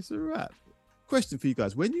wrap. It's a wrap. Question for you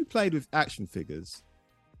guys: when you played with action figures,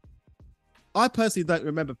 I personally don't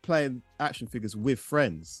remember playing action figures with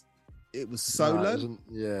friends. It was solo.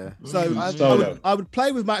 Solo. I would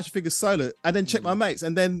play with my action figures solo, and then check my mates,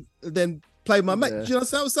 and then play with my mates. Do you know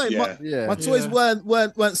what I was saying? My toys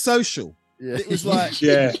weren't social. Yeah. It was like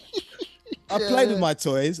I played with my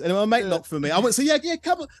toys, and my mate knocked for me. I went, "So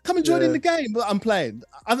come and join in the game." But I'm playing.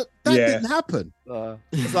 That didn't happen.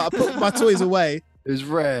 It's like I put my toys away. It was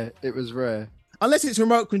rare. It was rare. Unless it's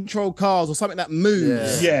remote control cars or something that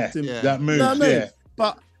moves. That moves. No, I mean,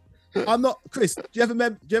 but I'm not Chris. Do you ever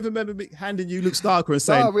remember me handing you Luke Skywalker and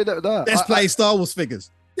saying, "Let's play Star Wars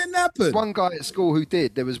figures"? Didn't happen. One guy at school who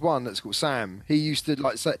did. There was one that's called Sam. He used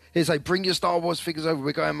to he'd say, "Bring your Star Wars figures over.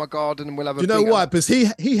 We're going in my garden and we'll have a." Do you know why? Because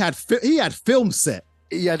he had film set.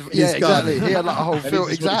 He had exactly. He had like a whole film.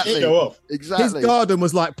 Exactly. His garden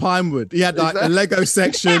was like Pinewood. He had like a Lego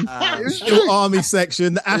section, the Army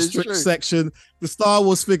section, the Asterisk section, the Star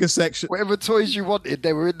Wars figure section. Whatever toys you wanted,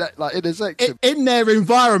 they were in that in a section. In their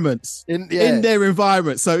environments. In their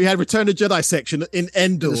environment. So he had Return of the Jedi section in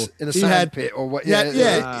Endor. In a sand pit or what? He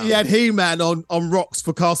had He-Man on rocks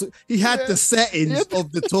for Castle. He had the settings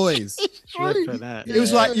of the toys. It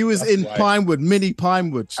was like you was in Pinewood, mini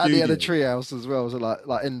Pinewood studio. And he had a treehouse as well, so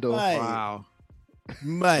like Endor. Wow.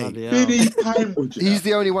 Mate, Mini Pinewood. He's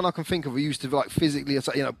the only one I can think of who used to like physically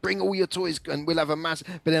say, bring all your toys and we'll have a mass.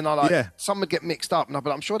 But then some would get mixed up, but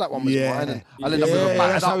I'm sure that one was mine. And I'll end up with a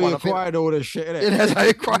that's how we acquired all this shit, innit? That's how you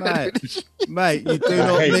acquired it. Mate, you do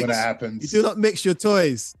not mix. When it happens. You do not mix your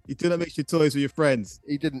toys. You do not mix your toys with your friends.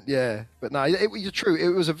 He didn't, but no, you're true.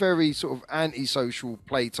 It was a very sort of anti-social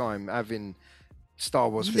playtime having Star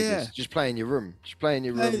Wars figures. Just play in your room.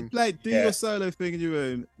 Do your solo thing in your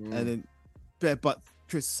room, and then. But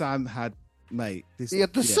Chris Sam had, mate. He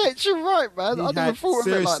had the sets. You're right, man. I never thought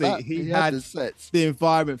of it like that. He had the sets. The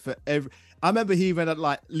environment for every. I remember he even had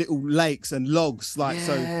like little lakes and logs,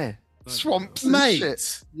 swamps and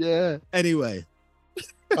shit. Yeah. Anyway,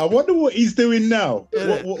 I wonder what he's doing now.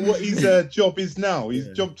 What his job is now. His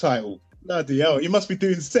job title. Bloody hell! He must be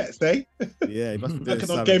doing sets, eh? Yeah, he must be doing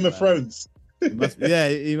something on Game of Thrones. He must.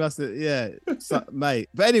 Mate.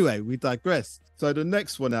 But anyway, we digress. So the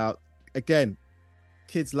next one out. Again,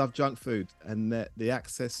 kids love junk food, and the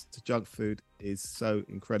access to junk food is so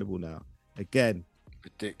incredible now. Again,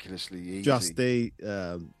 ridiculously easy. Just Eat.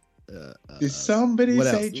 Did somebody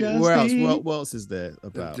say Just Eat? What else is there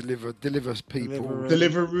about? Deliver people.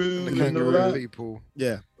 Deliveroo people.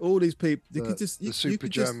 Yeah, all these people. You could just the super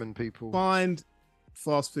German people find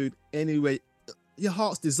fast food anywhere. Your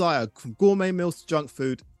heart's desire, from gourmet meals to junk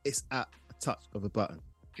food, it's at a touch of a button.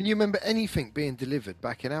 Can you remember anything being delivered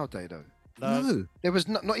back in our day, though? No. There was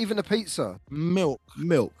not even a pizza. Milk.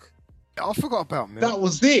 I forgot about milk. That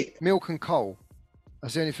was it. Milk and coal.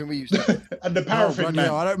 That's the only thing we used to And the paraffin,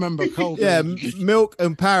 man. I don't remember coal. Milk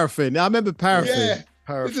and paraffin. I remember paraffin. Yeah.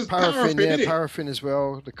 Paraffin as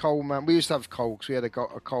well. The coal, man. We used to have coal because we had a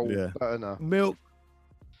coal burner. Milk,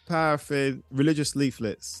 paraffin, religious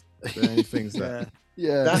leaflets. The only things that...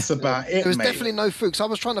 Yeah, that's about it. There was mate. definitely no food. So I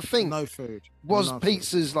was trying to think. No food. Was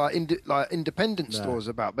pizzas like independent stores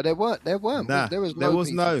about? But there weren't. Nah, there was no.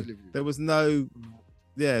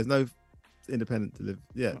 There's no independent delivery.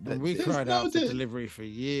 Yeah, we cried out for delivery for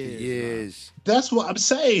years. That's what I'm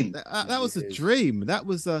saying. That was a dream. That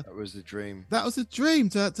was the dream. That was a dream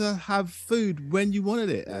to have food when you wanted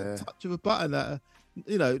it. At a touch of a button. Not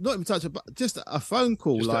even touch of a button. Just a phone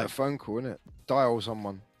call. Just like a phone call, innit? Dial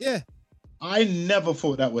someone. Yeah. I never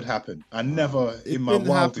thought that would happen. I never in my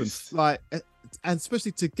wildest. And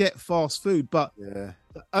especially to get fast food. But the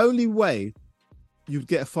only way you'd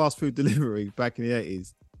get a fast food delivery back in the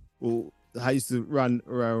 80s, or I used to run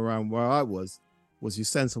around where I was you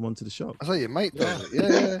send someone to the shop. I say your mate does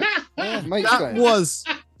it. Yeah. That was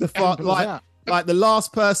the like the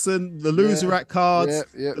last person, the loser at cards,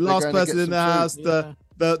 Yeah, the last person in the house, Yeah.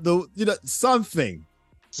 the something.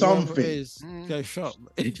 Whoever it Something. is, go shop.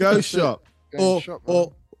 Go shop. Go and shop, man.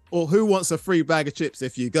 Or who wants a free bag of chips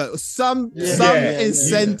if you go? Some Yeah.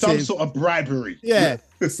 incentive. Some sort of bribery. Yeah,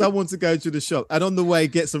 someone to go to the shop and on the way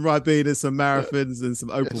get some Ribena, some Marathons, and some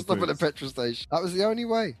Opal Stop at the Fruits. petrol station. That was the only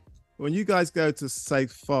way. When you guys go to say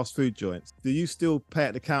fast food joints, do you still pay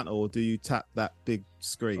at the counter or do you tap that big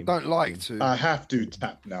screen? I don't like to. I have to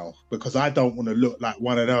tap now because I don't want to look like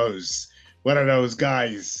one of those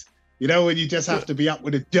guys. You know, when you just have to be up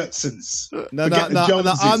with the Jetsons. No, Forget the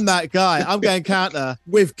Joneses. I'm that guy. I'm going counter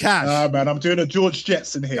with cash. Man, I'm doing a George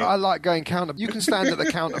Jetson here. I like going counter. You can stand at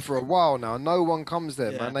the counter for a while now. No one comes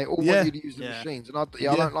there, man. They all want you to use the machines, and I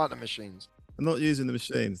don't like the machines. I'm not using the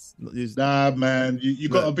machines. Not using. Nah, man, you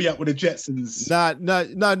got to be up with the Jetsons.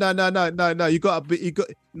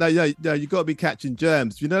 No. You got to be catching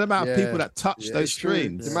germs. You know the amount of people that touch those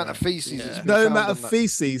screens. The amount of feces. that's been No found amount on of that.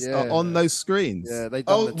 feces are on those screens. Yeah, they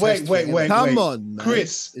done Oh, the test wait. thing, innit? Come on, man.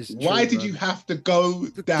 Chris, It's why true, did you man. have to go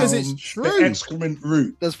down Because it's true. the excrement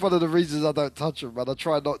route? That's one of the reasons I don't touch them, man. I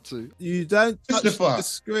try not to. You don't touch Christopher, the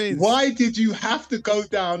screens. why did you have to go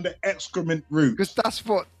down the excrement route? Because that's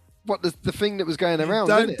what the thing that was going around.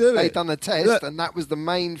 don't innit? do They it. done a test, Look. and that was the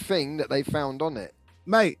main thing that they found on it.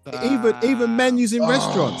 Mate, even menus in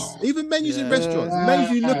restaurants, even menus in restaurants, menus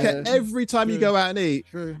you look at every time you go out and eat,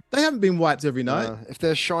 True. they haven't been wiped every night. If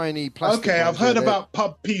they're shiny plastic. Okay, I've ones, heard they're- about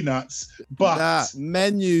pub peanuts, but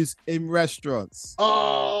Menus in restaurants.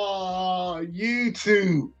 you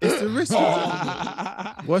two. It's the risk.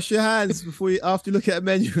 Wash your hands after you look at a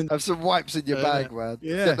menu. And Have some wipes in your bag, man.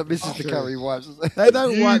 Yeah. Get the missus to carry wipes. they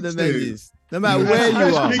don't You wipe the two. menus, no matter where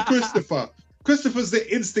you are. Especially Christopher. Christopher's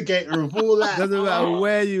the instigator of all that. Doesn't matter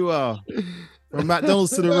where you are. From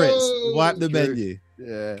McDonald's to the Ritz, wipe the True. menu.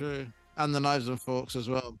 Yeah. True. And the knives and forks as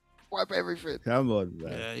well. Wipe everything. Come on,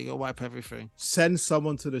 man. Yeah, you got to wipe everything. Send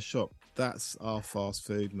someone to the shop. That's our fast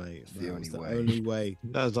food, mate. It's the only That's way. only way.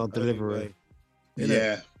 That's our delivery. Yeah.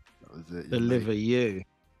 That was it. Deliver you.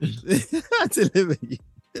 Deliver you.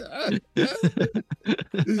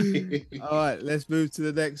 All right, let's move to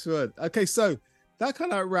the next one. Okay, so that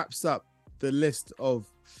kind of wraps up the list of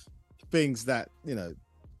things that,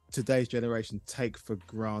 today's generation take for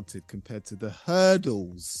granted compared to the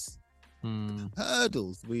hurdles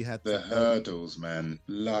we had The to hurdles, man.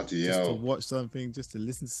 Bloody just to hell. watch something, just to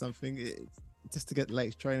listen to something, just to get the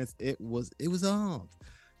latest trainers. It was hard,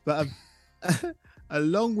 but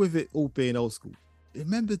along with it all being old school,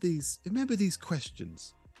 remember these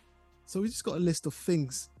questions. So we just got a list of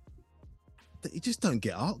things that you just don't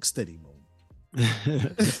get asked anymore.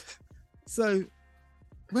 So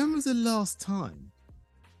when was the last time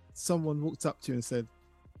someone walked up to you and said,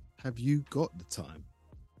 "Have you got the time?"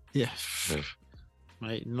 Yeah.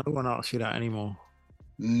 Mate, no one asks you that anymore.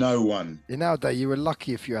 No one. Nowadays, you were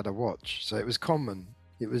lucky if you had a watch, so it was common.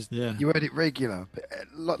 It was you had it regular. But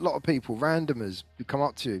a lot of people, randomers, would come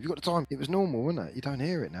up to you. Have you got the time? It was normal, wasn't it? You don't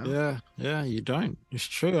hear it now. Yeah, you don't. It's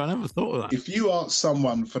true. I never thought of that. If you ask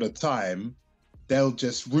someone for the time, they'll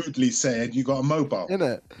just rudely say, "You got a mobile." Isn't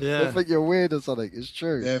it? Yeah. They think you're weird or something. It's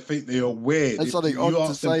true. They think they're weird. That's If something you odd to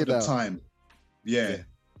ask them say for the now. time. Yeah.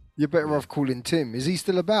 You're better off calling Tim. Is he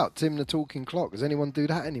still about? Tim the talking clock. Does anyone do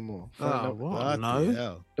that anymore? Phone Oh, up what? Bloody No.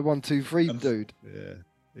 hell. the 1 2 3 dude.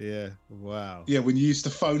 Yeah. Wow. Yeah, when you used to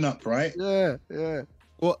phone up, right? Yeah.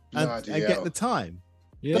 What? And Bloody get hell. the time.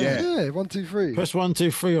 Yeah. Yeah. 1 2 3. Press 1,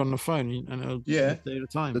 2, 3 on the phone and it'll Yeah. do the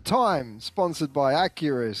time. The time sponsored by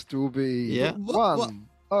Accurist will be Yeah. one.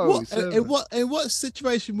 Oh, In what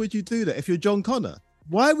situation would you do that if you're John Connor?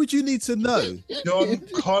 Why would you need to know? John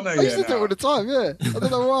Connor, I used to do it all the time. Yeah, I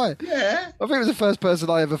don't know why. Yeah. I think it was the first person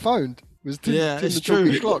I ever phoned. Was Tim, Yeah, Tim it's the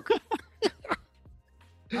talking true. clock.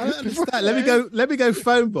 I don't understand. Let me go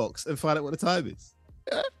phone box and find out what the time is.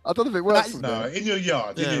 I don't know if it works. No, in your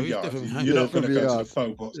yard. Yeah, In your we yard. definitely You're have not going to it. go to Yeah. the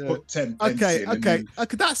phone box, Yeah. put 10 pence Okay. in and then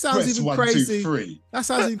That sounds press even 1 2 crazy. 3. That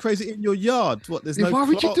sounds even crazy in your yard. What? There's Yeah, no. why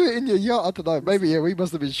would you clock? do it in your yard? I don't know. Maybe we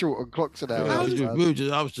must have been short on clocks and I hours. was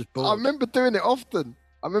just I bored. remember doing it often.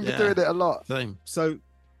 I remember Yeah. doing it a lot. Same. So,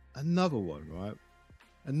 another one, right?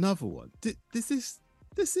 Another one. Does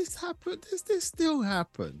this happen? Does this still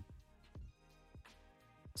happen?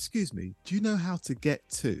 Excuse me. Do you know how to get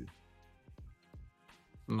to?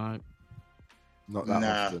 No. Not that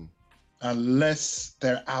Nah. often. Unless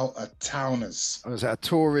they're out of towners. I was at a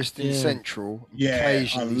tourist in Yeah. Central. Yeah,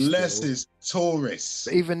 occasionally unless still. it's tourists.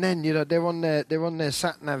 But even then, they're on their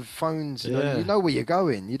sat nav phones. Yeah. You know where you're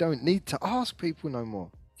going. You don't need to ask people no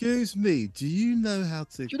more. Excuse me. Do you know how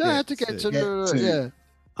to? Do you know how to get to Get the? to- Yeah.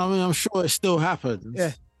 I mean, I'm sure it still happens.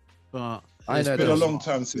 Yeah. But I It's know been a there's- long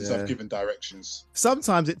time since yeah. I've given directions.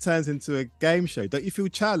 Sometimes it turns into a game show. Don't you feel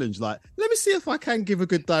challenged? Like, let me see if I can give a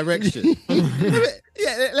good direction.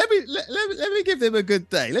 let me give them a good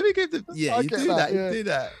day. Let me give them. Yeah, I you get do that. yeah. You do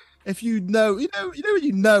that. If you know when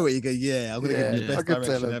you know it, you go, yeah, I'm gonna give them the Yeah, I best could tell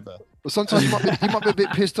direction them. ever. Well, sometimes you might be a bit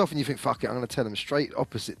pissed off and you think, fuck it, I'm going to tell them straight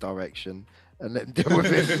opposite direction and let them deal with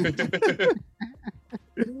it.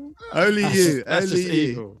 Only you, That's only just you.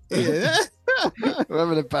 evil. Yeah. I'm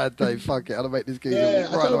having a bad day, fuck it, I'll make this geezer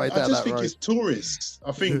Yeah, right away I down just that think road. it's tourists.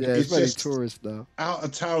 I think Yeah, it's it's mainly just tourists now. out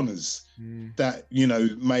of towners Mm. that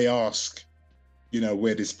may ask,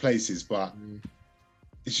 where this place is, but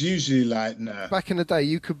it's usually like, nah. Back in the day,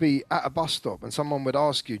 you could be at a bus stop and someone would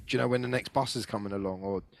ask you, do you know when the next bus is coming along?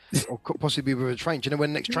 Or possibly with a train, do you know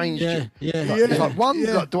when the next train's due? Yeah. Like, it's like,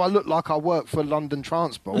 like, do I look like I work for London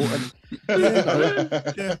Transport? And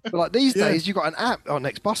but like these days, you got an app. Oh,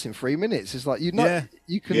 next bus in 3 minutes. It's like you can.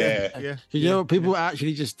 Yeah. You know, people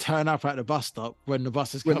actually just turn up at the bus stop when the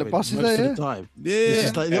bus is When coming. the bus is most there, of the time. Yeah, It's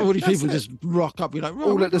just like all these That's people it. just rock up. You're like,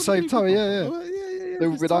 all at the same time. Yeah. Well, yeah. They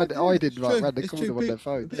it's would time, I did it's like true, round the it's corner true. on their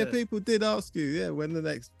phone. Yeah, people did ask you, when the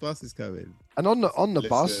next bus is coming. And on the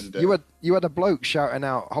bus, Listen, you had a bloke shouting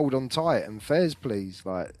out, "Hold on tight" and fares, please.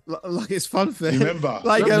 Like Like it's fun for You remember?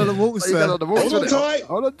 like going on the walk, you get sir. on the walk, Hold on innit? tight.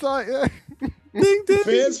 Hold on tight. Yeah. Ding ding.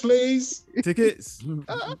 Fares, please. Tickets,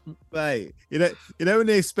 mate. You know when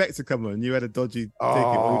the inspector come on, you had a dodgy ticket,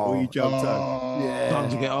 or you jumped out. Yeah. time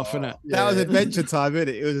to get off, innit? That was adventure time, innit?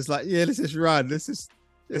 It was just like, let's just run. Let's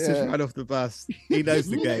just run off the bus. He knows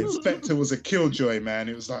the The game. inspector was a killjoy, man.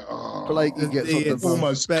 It was like, Blake, he gets on the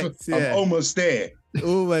bus. I'm almost there.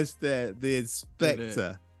 Almost there. The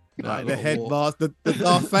inspector, like the little headmaster, the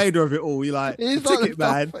Darth Vader of it all. You're like, He's the like ticket the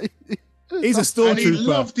man. stuff- He's a And he stormtrooper.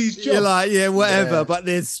 loved his job. You're like, whatever. Yeah. But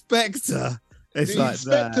the inspector, it's The like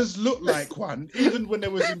that. inspectors looked like one, even when they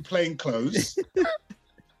was in plain clothes.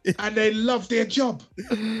 And they loved their job.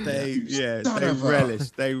 They son of a-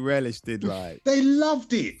 relished it, like They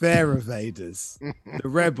loved it. they're evaders, the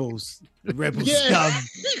rebels Yeah. scum.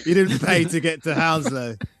 You didn't pay to get to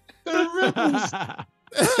Hounslow, The rebels.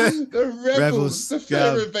 The rebels. Rebels, The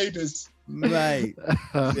fair scum. invaders. mate.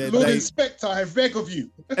 Yeah, Lord they- Inspector, I beg of you.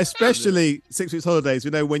 especially 6 weeks holidays.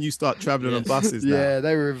 When you start traveling on buses now, Yeah,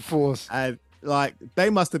 they were enforced. and like they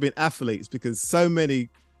must have been athletes because so many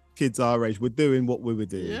kids our age were doing what we were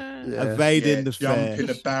doing, Yeah. evading the jumping fare,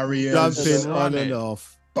 the barriers. jumping on running. and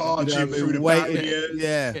off. Barging You know what I through mean? the Waiting, barriers.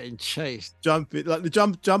 yeah, Getting chased. jumping like the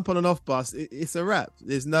jump on and off bus. It's a wrap.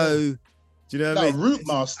 There's no, do you know what I No, mean? route It's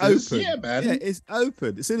masters. open. Yeah, man. Yeah, it's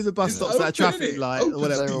open. As soon as the bus It's stops at a open, traffic innit? light Open or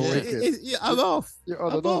whatever, They're all wicked. I'm off. You're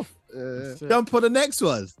on I'm and off. Yeah. Jump on the next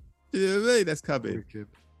one. Do you know what I mean? That's coming. Wicked.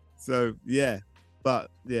 So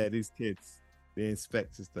these kids, the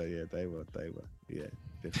inspectors though, they were,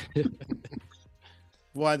 different.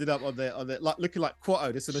 Winded up on their like looking like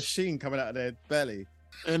Quatto. There's a machine coming out of their belly.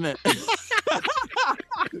 Innit?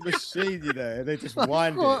 The machine, and they just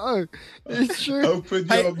wind it. Oh, it's true. Open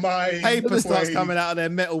Hey, your mind. Paper starts Wade. coming out of their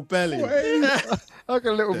metal belly. Wade. Like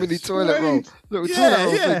a little mini That's toilet roll. right. Little Yeah, toilet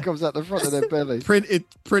roll yeah. thing comes out the front of their belly.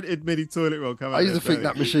 Printed mini toilet roll coming out. I used to of their think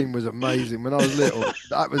that belly. machine was amazing when I was little.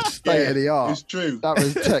 That was state of the It's art. true. That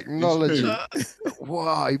was technology.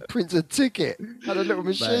 Wow, he prints a ticket. Had a little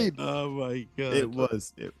machine. Oh my god.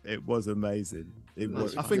 It was amazing. It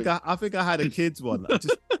was. That's I think I had a kids one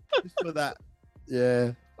just for that.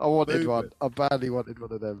 Yeah, I wanted one. Movement. I badly wanted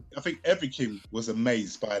one of them. I think every kid was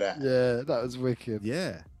amazed by that. Yeah, that was wicked.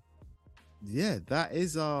 Yeah. That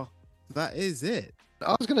is it.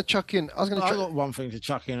 I was gonna chuck in. I got one thing to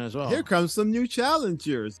chuck in as well. Here comes some new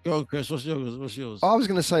challengers. Go on, Chris. What's yours? I was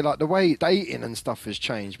gonna say like the way dating and stuff has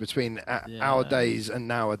changed between our days and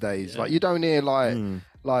nowadays. Yeah. Like you don't hear like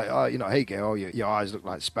Mm. hey girl, your eyes look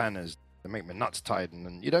like spanners. They make my nuts tighten,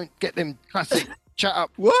 and you don't get them classic chat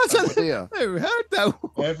up. What? Oh, dear. I never heard that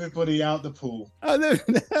one. Everybody out the pool. I never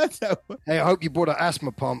heard that one. Hey, I hope you bought an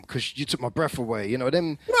asthma pump because you took my breath away. You know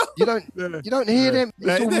them. You don't hear them.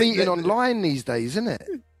 It's all meeting online these days, isn't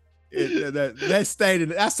it? They're staying in.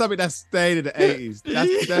 That's something that's stayed in the 80s.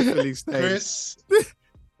 That's definitely staying. Chris,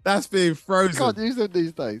 That's being frozen. Can't use them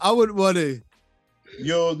these days. I wouldn't want to.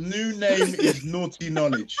 your new name is Naughty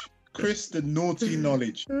Knowledge. Chris the Naughty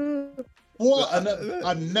Knowledge. What?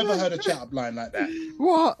 I've never heard a chat up line like that.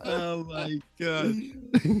 What? Oh my god.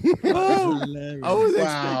 Oh, I was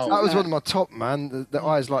Wow. That was one of my top, man. The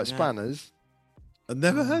eyes like spanners. I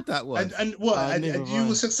never heard that one. And what? I And never you were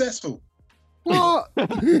mind. successful. What?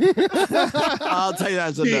 I'll take that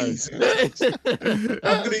as a Jeez. no.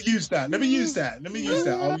 I'm gonna use that. Let me use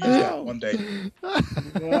that. I'll use that one day.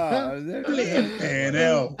 Wow, Flipping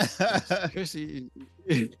hell. Chris,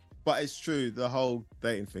 But it's true. The whole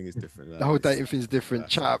dating thing is different. The whole dating thing's different.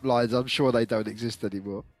 Chat up lines, I'm sure they don't exist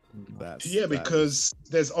anymore. Because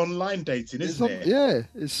there's online dating, isn't it? Yeah,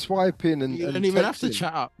 it's swiping and You don't even have to texting.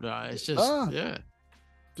 chat up. No, it's just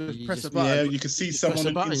Just You press just- a button. Yeah, you can see someone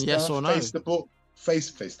on button, Insta, yes or no. Facebook,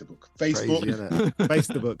 Facebook. Crazy, innit? Face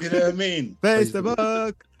the book. You know what I mean? Face the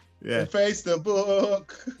book. Yeah.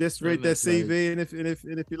 Facebook. Just read their Goodness CV,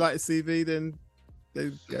 and if you like the CV, then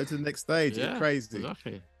they go to the next stage. yeah, It's crazy.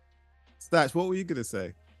 Exactly. Stats, what were you gonna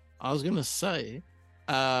say? I was gonna say,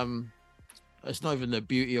 it's not even the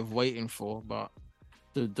beauty of waiting for, but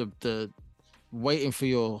the waiting for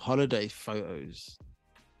your holiday photos.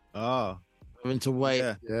 Oh, Having to wait,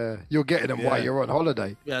 yeah. Yeah, you're getting them while Yeah. you're on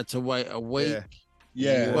holiday. you had to wait a week. Yeah.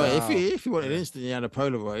 Yeah. Well, Wow. if you wanted instant, you had a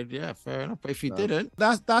Polaroid. Yeah, fair enough. But if you No. didn't,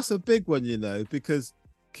 That's a big one, because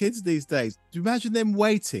kids these days. Do you imagine them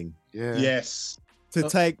waiting Yeah. Yes. to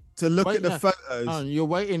look wait, at the no. photos? you're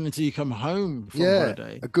waiting until you come home from Yeah.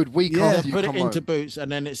 holiday. A good week Yeah. after you Put it come into home. boots,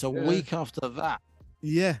 and then it's a Yeah. week after that.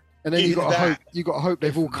 Yeah. And then you Either got to that- hope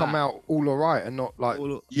they've all If come that. out all alright and not like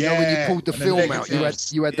All- you know, when you pulled the and the film out,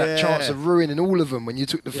 negatives. you had that chance Yeah. of ruining all of them when you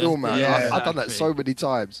took the Yes, film out. yeah, I've done that so many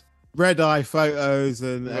times. red eye photos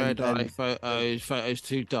and Red eye and- photos, photos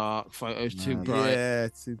too dark, photos too Man. bright. Yeah,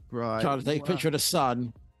 too bright. Trying to take a picture of the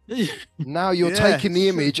sun. Now you're Yeah. taking the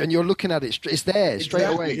image and you're looking at it. It's there straight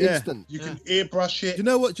away, Exactly, yeah. instant. You can airbrush it. Do you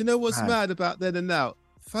know what's Mad. mad about then and now?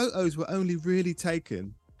 Photos were only really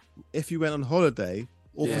taken if you went on holiday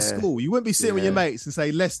or Yeah. for school. You wouldn't be sitting with your Yeah. mates and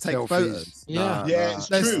say, "Let's take Selfies. photos," Yeah. Yeah,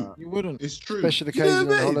 it's Let's- true. You wouldn't. It's true. Special You know what I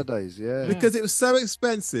occasion on mean? holidays, yeah. because it was so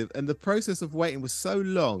expensive and the process of waiting was so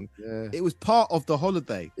long. Yeah. It was part of the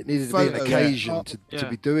holiday. It needed to be an Photos. occasion to Yeah.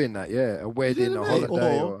 be doing that, yeah. A wedding, a what I mean?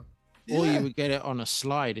 holiday, Or- Or Yeah. you would get it on a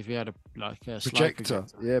slide if you had a slide projector.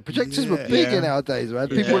 Yeah, projectors were Yeah. big Yeah. in nowadays, man.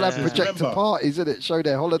 Yeah. People would have Yeah. projector Remember. parties, innit? Show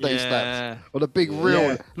their holiday stats Yeah. on a big reel.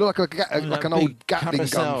 Yeah. Look like And like that an old big Gatling gun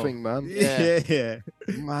carousel. thing, man. Yeah. Yeah.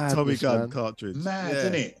 Madness, Tommy gun man. cartridge. Mad, yeah.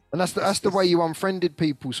 isn't it? And that's the way you unfriended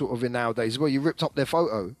people sort of in nowadays as well. You ripped up their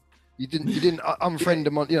photo. You didn't unfriend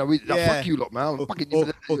them on. You know, Yeah. fuck you, lot, man.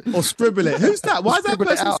 Or scribble it. Who's that? Why is that Scribble it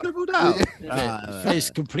person out. scribbled out? Yeah. Face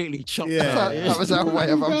completely chopped Yeah. out. that was our way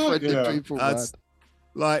of unfriending Yeah. people, man. That's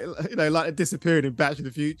like like disappearing in Back to the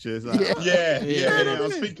Future. It's like, Yeah. Yeah. I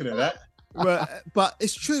was thinking of that. but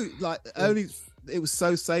it's true. Like only it was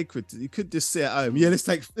so sacred. You could just sit at home. Yeah, let's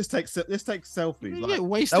take selfies. You Like, get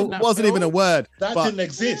wasted. that wasn't even a word. That but didn't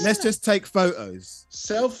exist. let's just take photos.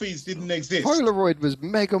 Selfies didn't exist. Polaroid was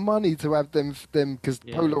mega money to have them because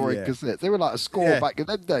Yeah. Polaroid Yeah. cassettes. They were like a score Yeah. back in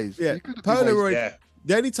them days. Yeah, You couldn't be wasting- Polaroid. Yeah.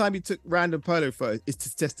 The only time you took random Polaroid photos is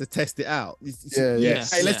to test it out. Yeah,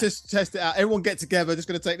 Yes. Hey, let's Yeah. just test it out. Everyone get together. Just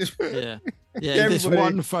gonna take this. Yeah. Yeah. This Everybody,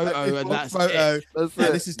 one photo like, this and one that's photo. it. That's Yeah,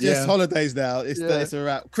 it. this is just Yeah. holidays now. It's Yeah. it's a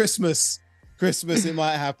wrap. Christmas, it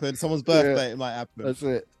might happen. Someone's birthday, it might happen. That's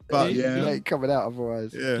it. But Yeah. You ain't coming out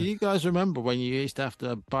otherwise. yeah, Do you guys remember when you used to have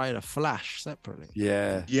to buy the flash separately?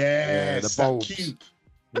 Yeah. Yes, the that bulbs. cube.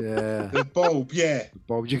 Yeah. The bulb, yeah.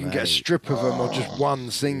 Bob, you can get a Mate. strip of them or just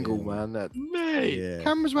one single, man. Mate. yeah.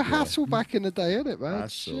 Cameras were hassle back in the day, innit, man?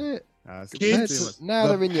 Hassle. Shit. That's Kids, too much. Now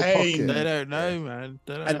the they're in your pain. They pocket. don't know, man.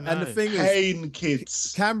 They don't And the know. thing is, Pain,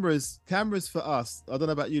 kids. cameras for us. I don't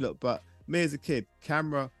know about you lot, but me as a kid,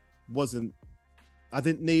 camera wasn't. I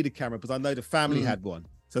didn't need a camera because I know the family had one.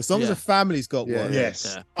 So as long as Yeah. the family's got Yeah. one,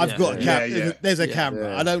 Yes. Yeah. I've got a Yeah, camera. yeah. There's a Yeah. camera.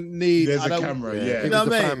 Yeah. I don't need. There's I a don't, camera, Yeah. yeah. It You know was the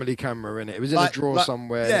what I mean? family camera in it. It was in Like- a drawer like-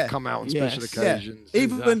 somewhere. yeah. It come out on Yes. special Yeah. occasions.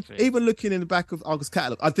 Exactly. Even looking in the back of Uncle's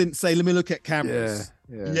catalog, I didn't say, "Let me look at Yeah. cameras."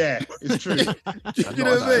 Yeah. Yeah, it's true. you Not know at what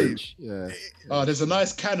I that mean? age. Yeah. Oh, there's a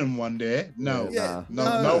nice Canon one there. No, Yeah,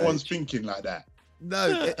 no one's thinking like that.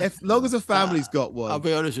 No, if long as the family's got one. I'll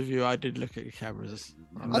be honest with you, I did look at the cameras.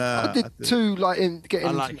 I did too, like in getting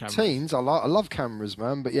I like into cameras. teens. I love cameras,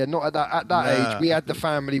 man. But yeah, not at that Nah. age. We had the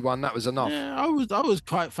family one. That was enough. Yeah, I was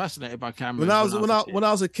quite fascinated by cameras. When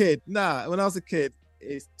I was a kid,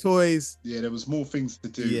 it's toys. Yeah, there was more things to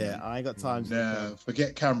do. Yeah, I ain't got time. Nah,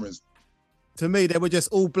 forget cameras. To me, they were just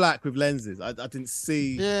all black with lenses. I didn't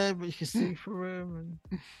see. Yeah, but you can see through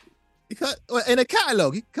them. You can't, well, in a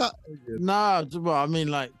catalog, you can't. No, well, I mean,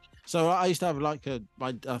 like, so I used to have like I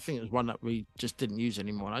think it was one that we just didn't use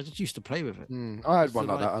anymore. And I just used to play with it. I had So, one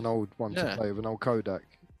like like- that, an old one Yeah. to play with, an old Kodak,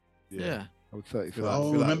 Yeah. old 35. I Oh,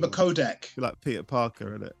 feel like- remember Kodak? Feel like Peter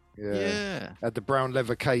Parker in it. Yeah. Had the brown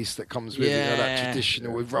leather case that comes with it, you know, that Yeah.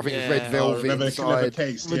 traditional with I think it's Yeah. red Oh, velvet remember the clever inside,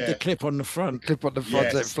 case? With Yeah. the clip on the front. clip on the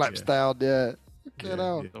front so it Yes. flaps Yeah. down. Yeah, get Yeah,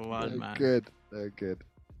 out. yeah. The one, man. Good, they're good.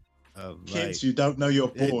 Oh, mate. Kids, you don't know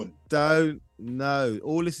you're It- born. Don't know.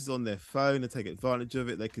 All this is on their phone. They take advantage of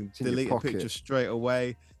it. They can in your delete a pocket. picture straight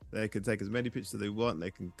away. They can take as many pictures as they want.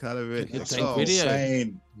 They can color it. They can It's take all video.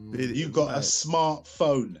 insane. You got a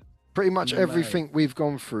smartphone. Pretty much No, everything we've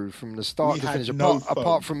gone through from the start We to had finish, no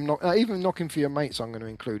apart phone. from even knocking for your mates, I'm going to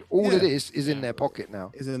include. All it is in their pocket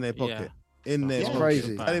now. Is in their pocket. Yeah. In their It's pocket.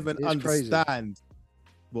 crazy. I don't even It's crazy. understand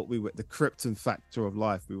what we were, the Krypton factor of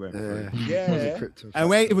life we went through. Yeah. And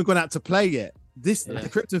we ain't even gone out to play yet. The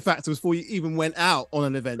Krypton factor was before you even went out on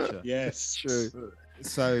an adventure. Yes. True.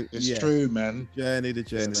 So It's true, man. the journey.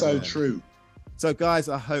 It's so man. true. So guys,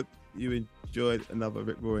 I hope you enjoyed another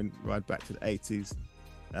Rip Roaring ride back to the 80s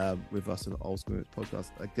with us on the Old School podcast.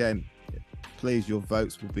 Again, please, your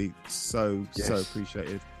votes will be so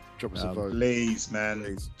appreciated. Drop us a vote. Please,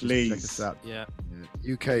 man. Please check us out. Yeah.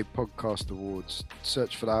 UK Podcast Awards.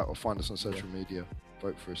 Search for that or find us on social media.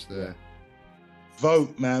 Vote for us there.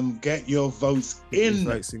 Vote, man. Get your votes Get in.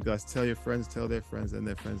 your votes in, guys. Tell your friends, tell their friends, and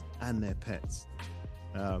their friends, and their pets.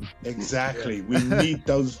 Exactly. We need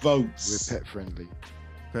those votes. We're pet friendly.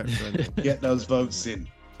 Pet friendly. Get those votes in.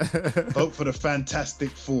 Vote for the Fantastic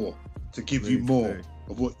Four to give you more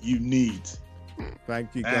of what you need.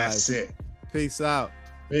 Thank you, guys. That's it. Peace out.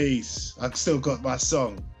 Peace. I've still got my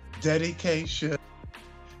song. Dedication.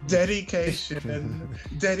 Dedication.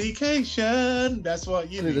 Dedication. That's what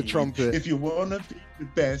you Need need. a trumpet. If you want to be the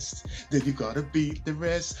best, then you got to beat the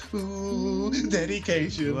rest. Ooh,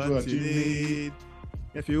 dedication. What you need.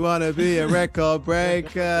 If you want to be a record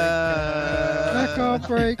breaker. Record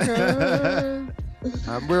breaker.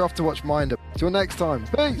 We're off to watch Minder. Till next time.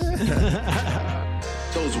 Peace.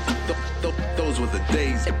 Those were the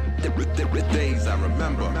days I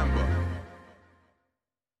remember.